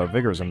 actually. Wow, their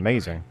vigor is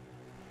amazing.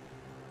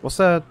 What's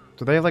that?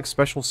 Do they have, like,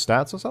 special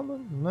stats or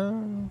something?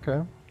 No,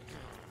 okay.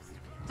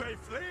 They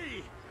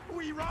flee.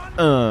 We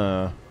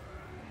run.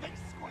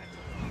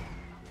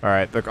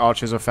 Alright, the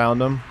archers have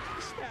found them.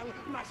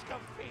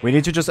 We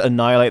need to just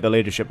annihilate the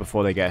leadership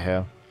before they get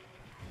here.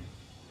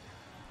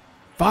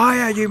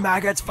 Fire, you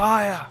maggots,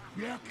 fire!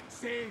 Look,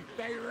 see,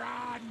 they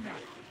run.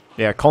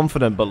 Yeah,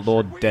 confident but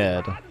Lord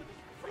dead.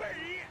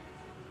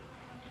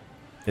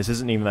 This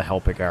isn't even the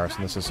Helpit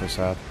garrison, this is so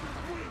sad.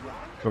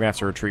 We're gonna have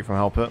to retreat from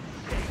Helpit.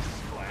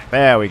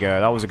 There we go,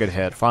 that was a good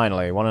hit,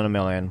 finally, 1 in a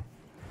million.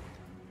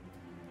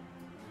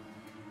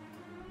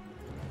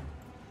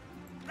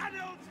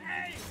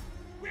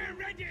 We're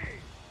ready.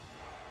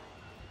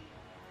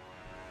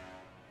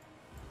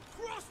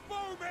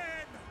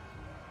 Crossbowmen.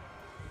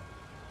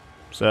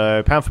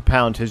 So, pound for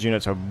pound, his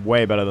units are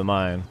way better than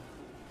mine.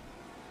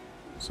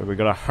 So we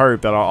gotta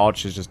hope that our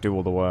archers just do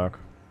all the work.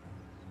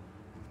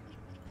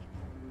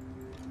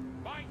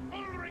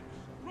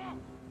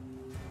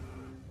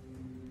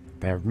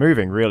 They're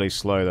moving really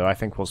slow though, I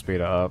think we'll speed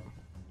it up.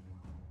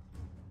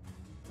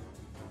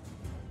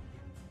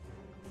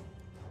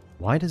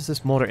 Why does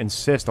this mortar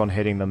insist on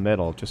hitting the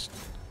middle? Just...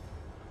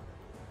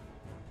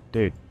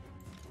 Dude.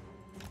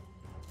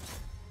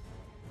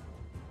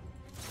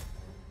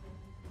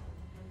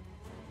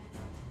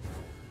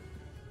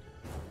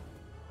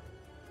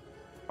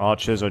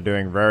 Archers are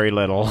doing very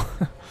little.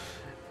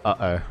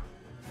 Uh-oh.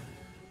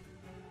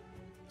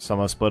 Some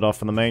are split off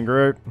from the main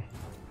group.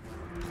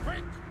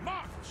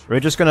 We're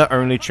just gonna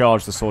only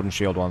charge the sword and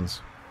shield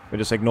ones. We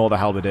just ignore the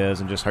halberdiers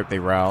and just hope they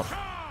rout.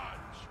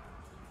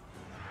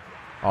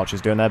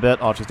 Archer's doing their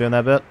bit, Archer's doing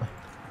their bit.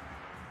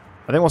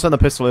 I think we'll send the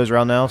pistoliers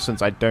around now,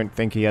 since I don't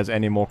think he has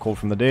any more call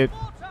from the dude.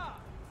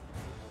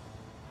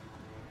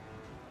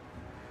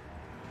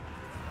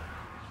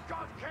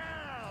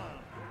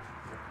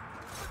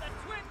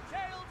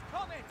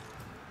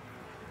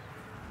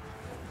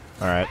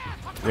 Alright.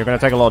 You're gonna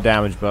take a lot of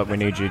damage, but we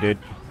need you, dude.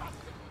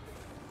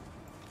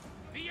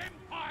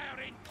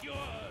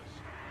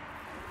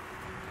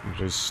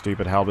 Just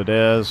stupid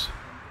halberdiers.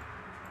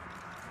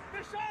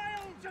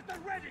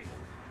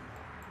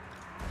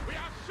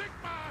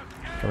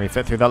 Can we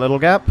fit through that little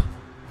gap?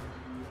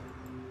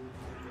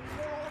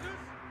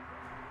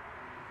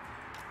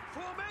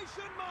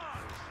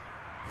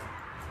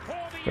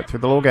 Fit through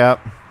the little gap.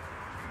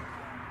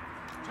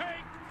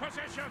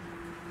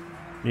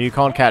 You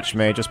can't catch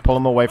me, just pull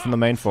them away from the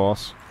main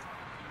force.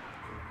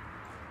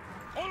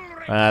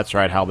 That's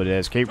right,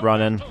 halberdiers. Keep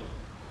running.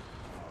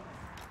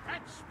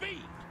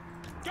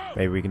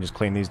 Maybe we can just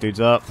clean these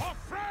dudes up.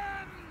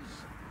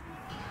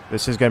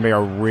 This is going to be a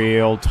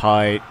real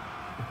tight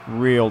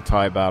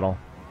battle.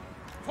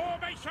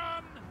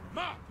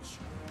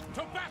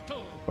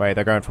 Wait,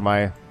 they're going for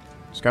my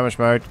skirmish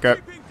mode. Go.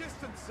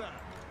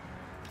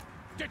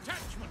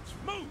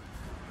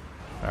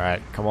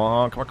 Alright, come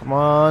on, come on, come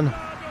on.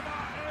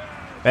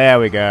 There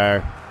we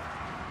go.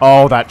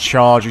 Oh, that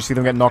charge. You see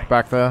them get knocked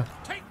back there?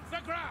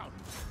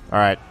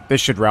 Alright, this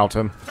should rout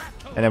him.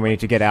 And then we need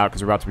to get out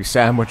because we're about to be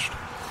sandwiched.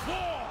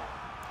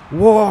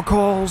 War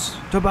calls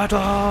to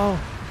battle!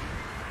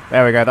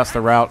 There we go, that's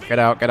the route. Get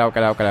out, get out,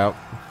 get out, get out.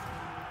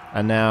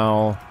 And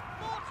now...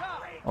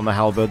 on the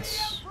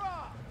halberds.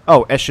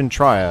 Oh, Eshin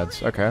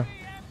Triads. Okay.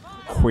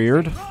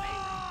 Weird.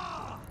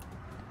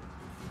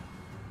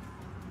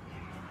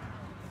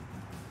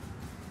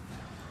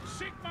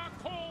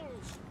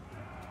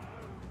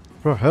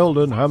 For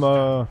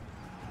Heldenhammer!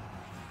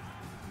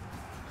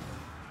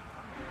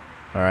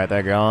 Alright,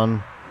 they're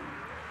gone.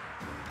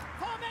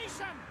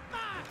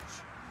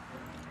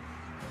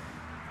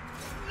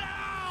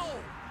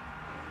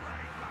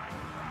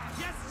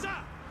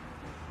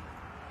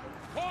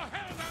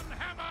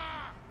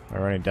 Are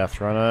there any death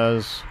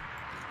runners?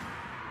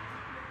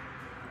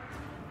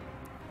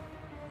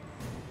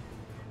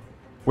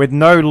 With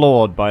no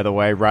lord, by the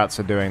way, rats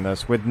are doing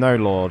this. With no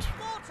lord.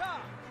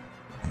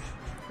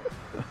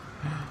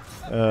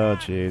 Oh,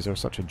 jeez, they're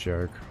such a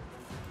joke.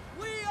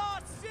 We are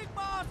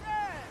Sigmar's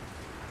heirs.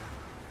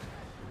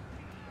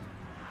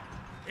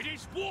 It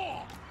is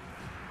war.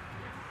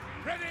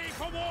 Ready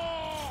for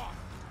war.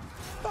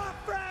 For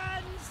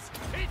friends,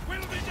 it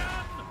will be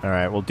done. All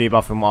right, we'll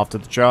debuff them after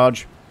the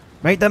charge.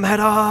 Make them head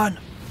on.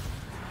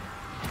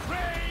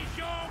 Raise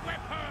your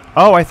weapon.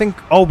 Oh, I think.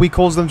 Oh, we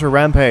cause them to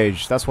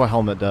rampage. That's what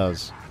Helmut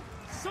does.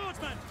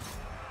 Swordsman.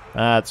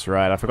 That's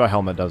right. I forgot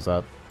Helmut does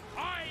that.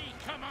 I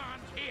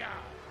command here.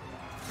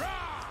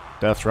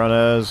 Death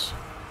runners.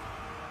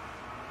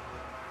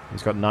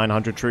 He's got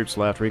 900 troops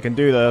left. We can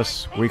do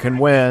this. We can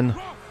win.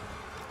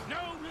 No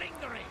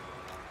lingering.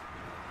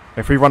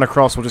 If we run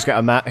across, we'll just get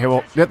a mat. Here,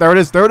 we'll, yeah, there it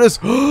is. There it is.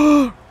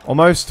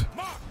 Almost.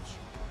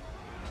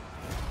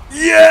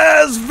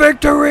 Yes,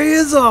 victory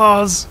is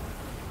ours.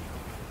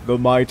 The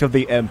might of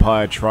the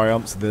Empire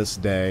triumphs this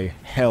day.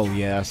 Hell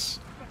yes.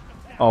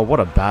 Oh, what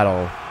a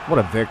battle. What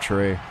a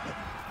victory.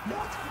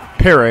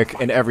 Pyrrhic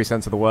in every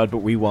sense of the word, but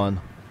we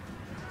won.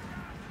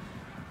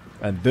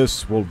 And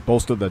this will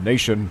bolster the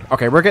nation.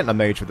 Okay, we're getting a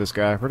mage for this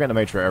guy. We're getting a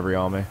mage for every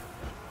army.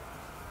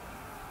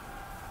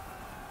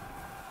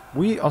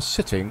 We are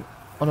sitting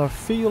on a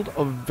field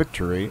of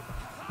victory,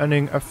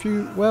 earning a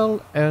few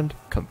well-earned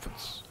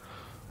comforts.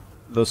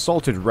 The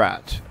salted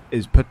rat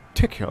is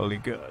particularly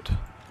good.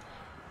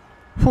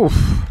 Whew,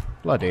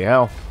 bloody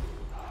hell.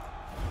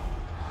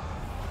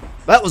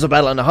 That was a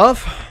battle and a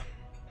half.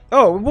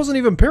 Oh, it wasn't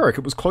even Pyrrhic,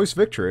 it was close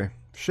victory.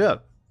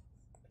 Shit.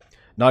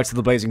 Knights of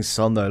the Blazing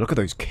Sun, though. Look at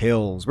those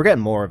kills. We're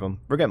getting more of them.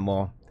 We're getting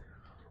more.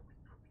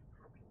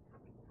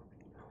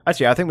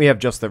 Actually, I think we have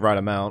just the right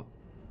amount.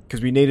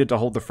 Because we needed to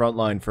hold the front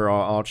line for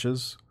our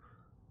archers.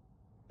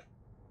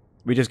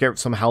 We just get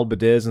some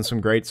halberdiers and some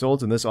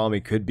greatswords, and this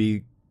army could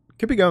be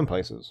going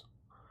places.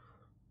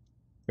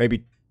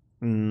 Maybe...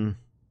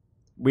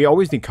 we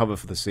always need cover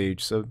for the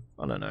siege, so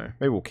I don't know.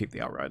 Maybe we'll keep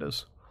the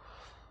outriders.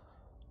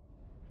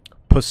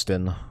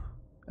 Pustin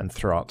and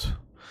Throt.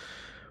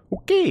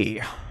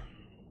 Okay.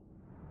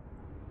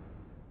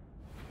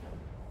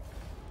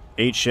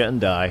 Eat shit and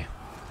die.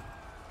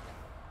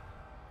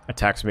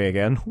 Attacks me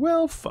again.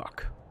 Well,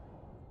 fuck.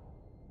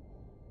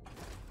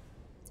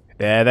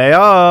 There they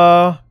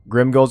are!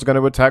 Grimgul's going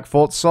to attack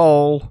Fort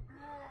Sol.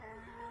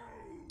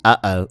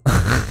 Uh-oh.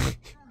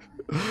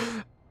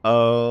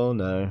 Oh,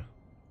 no.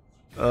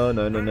 Oh,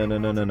 no, no, no, no,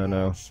 no, no, no,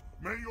 no.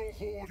 May your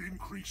horde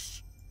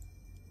increase.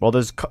 Well,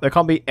 there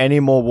can't be any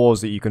more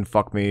wars that you can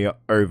fuck me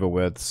over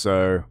with,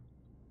 so...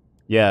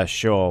 Yeah,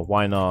 sure,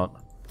 why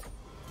not?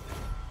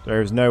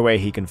 There's no way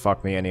he can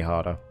fuck me any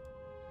harder.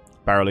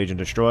 Barrow Legion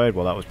destroyed,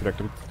 well that was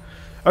predictable.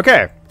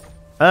 Okay.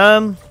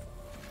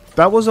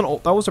 That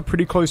was a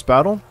pretty close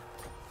battle.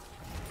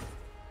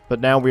 But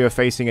now we are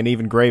facing an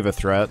even graver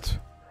threat.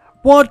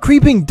 What?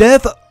 Creeping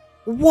Death?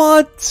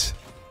 What?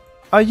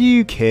 Are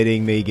you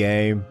kidding me,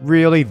 game?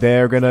 Really?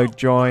 They're gonna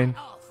join?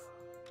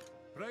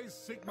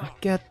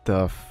 Get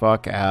the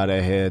fuck out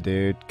of here,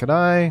 dude. Can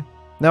I?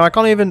 No, I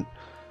can't even...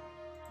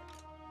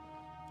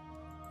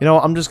 You know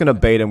what? I'm just gonna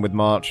bait him with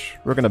March.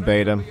 We're gonna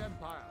bait him.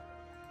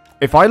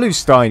 If I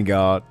lose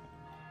Steingart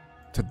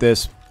to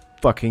this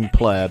fucking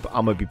pleb,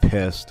 I'm gonna be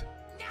pissed.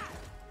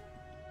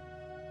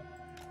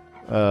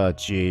 Oh,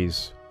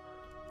 jeez.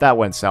 That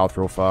went south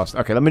real fast.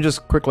 Okay, let me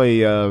just quickly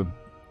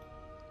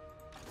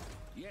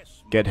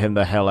get him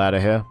the hell out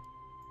of here.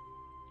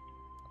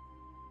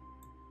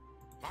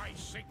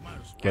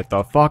 Get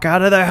the fuck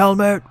out of there,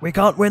 Helmut! We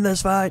can't win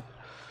this fight!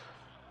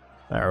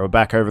 Alright, we're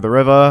back over the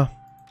river.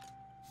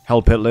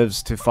 Hellpit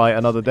lives to fight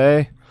another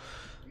day.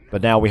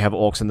 But now we have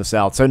orcs in the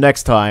south. So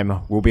next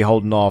time, we'll be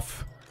holding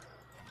off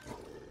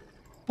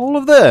all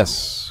of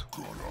this.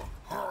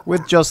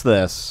 With just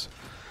this.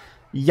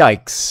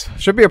 Yikes.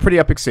 Should be a pretty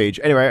epic siege.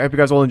 Anyway, I hope you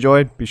guys all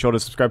enjoyed. Be sure to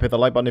subscribe, hit the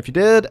like button if you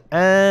did.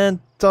 And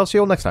I'll see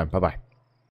you all next time. Bye-bye.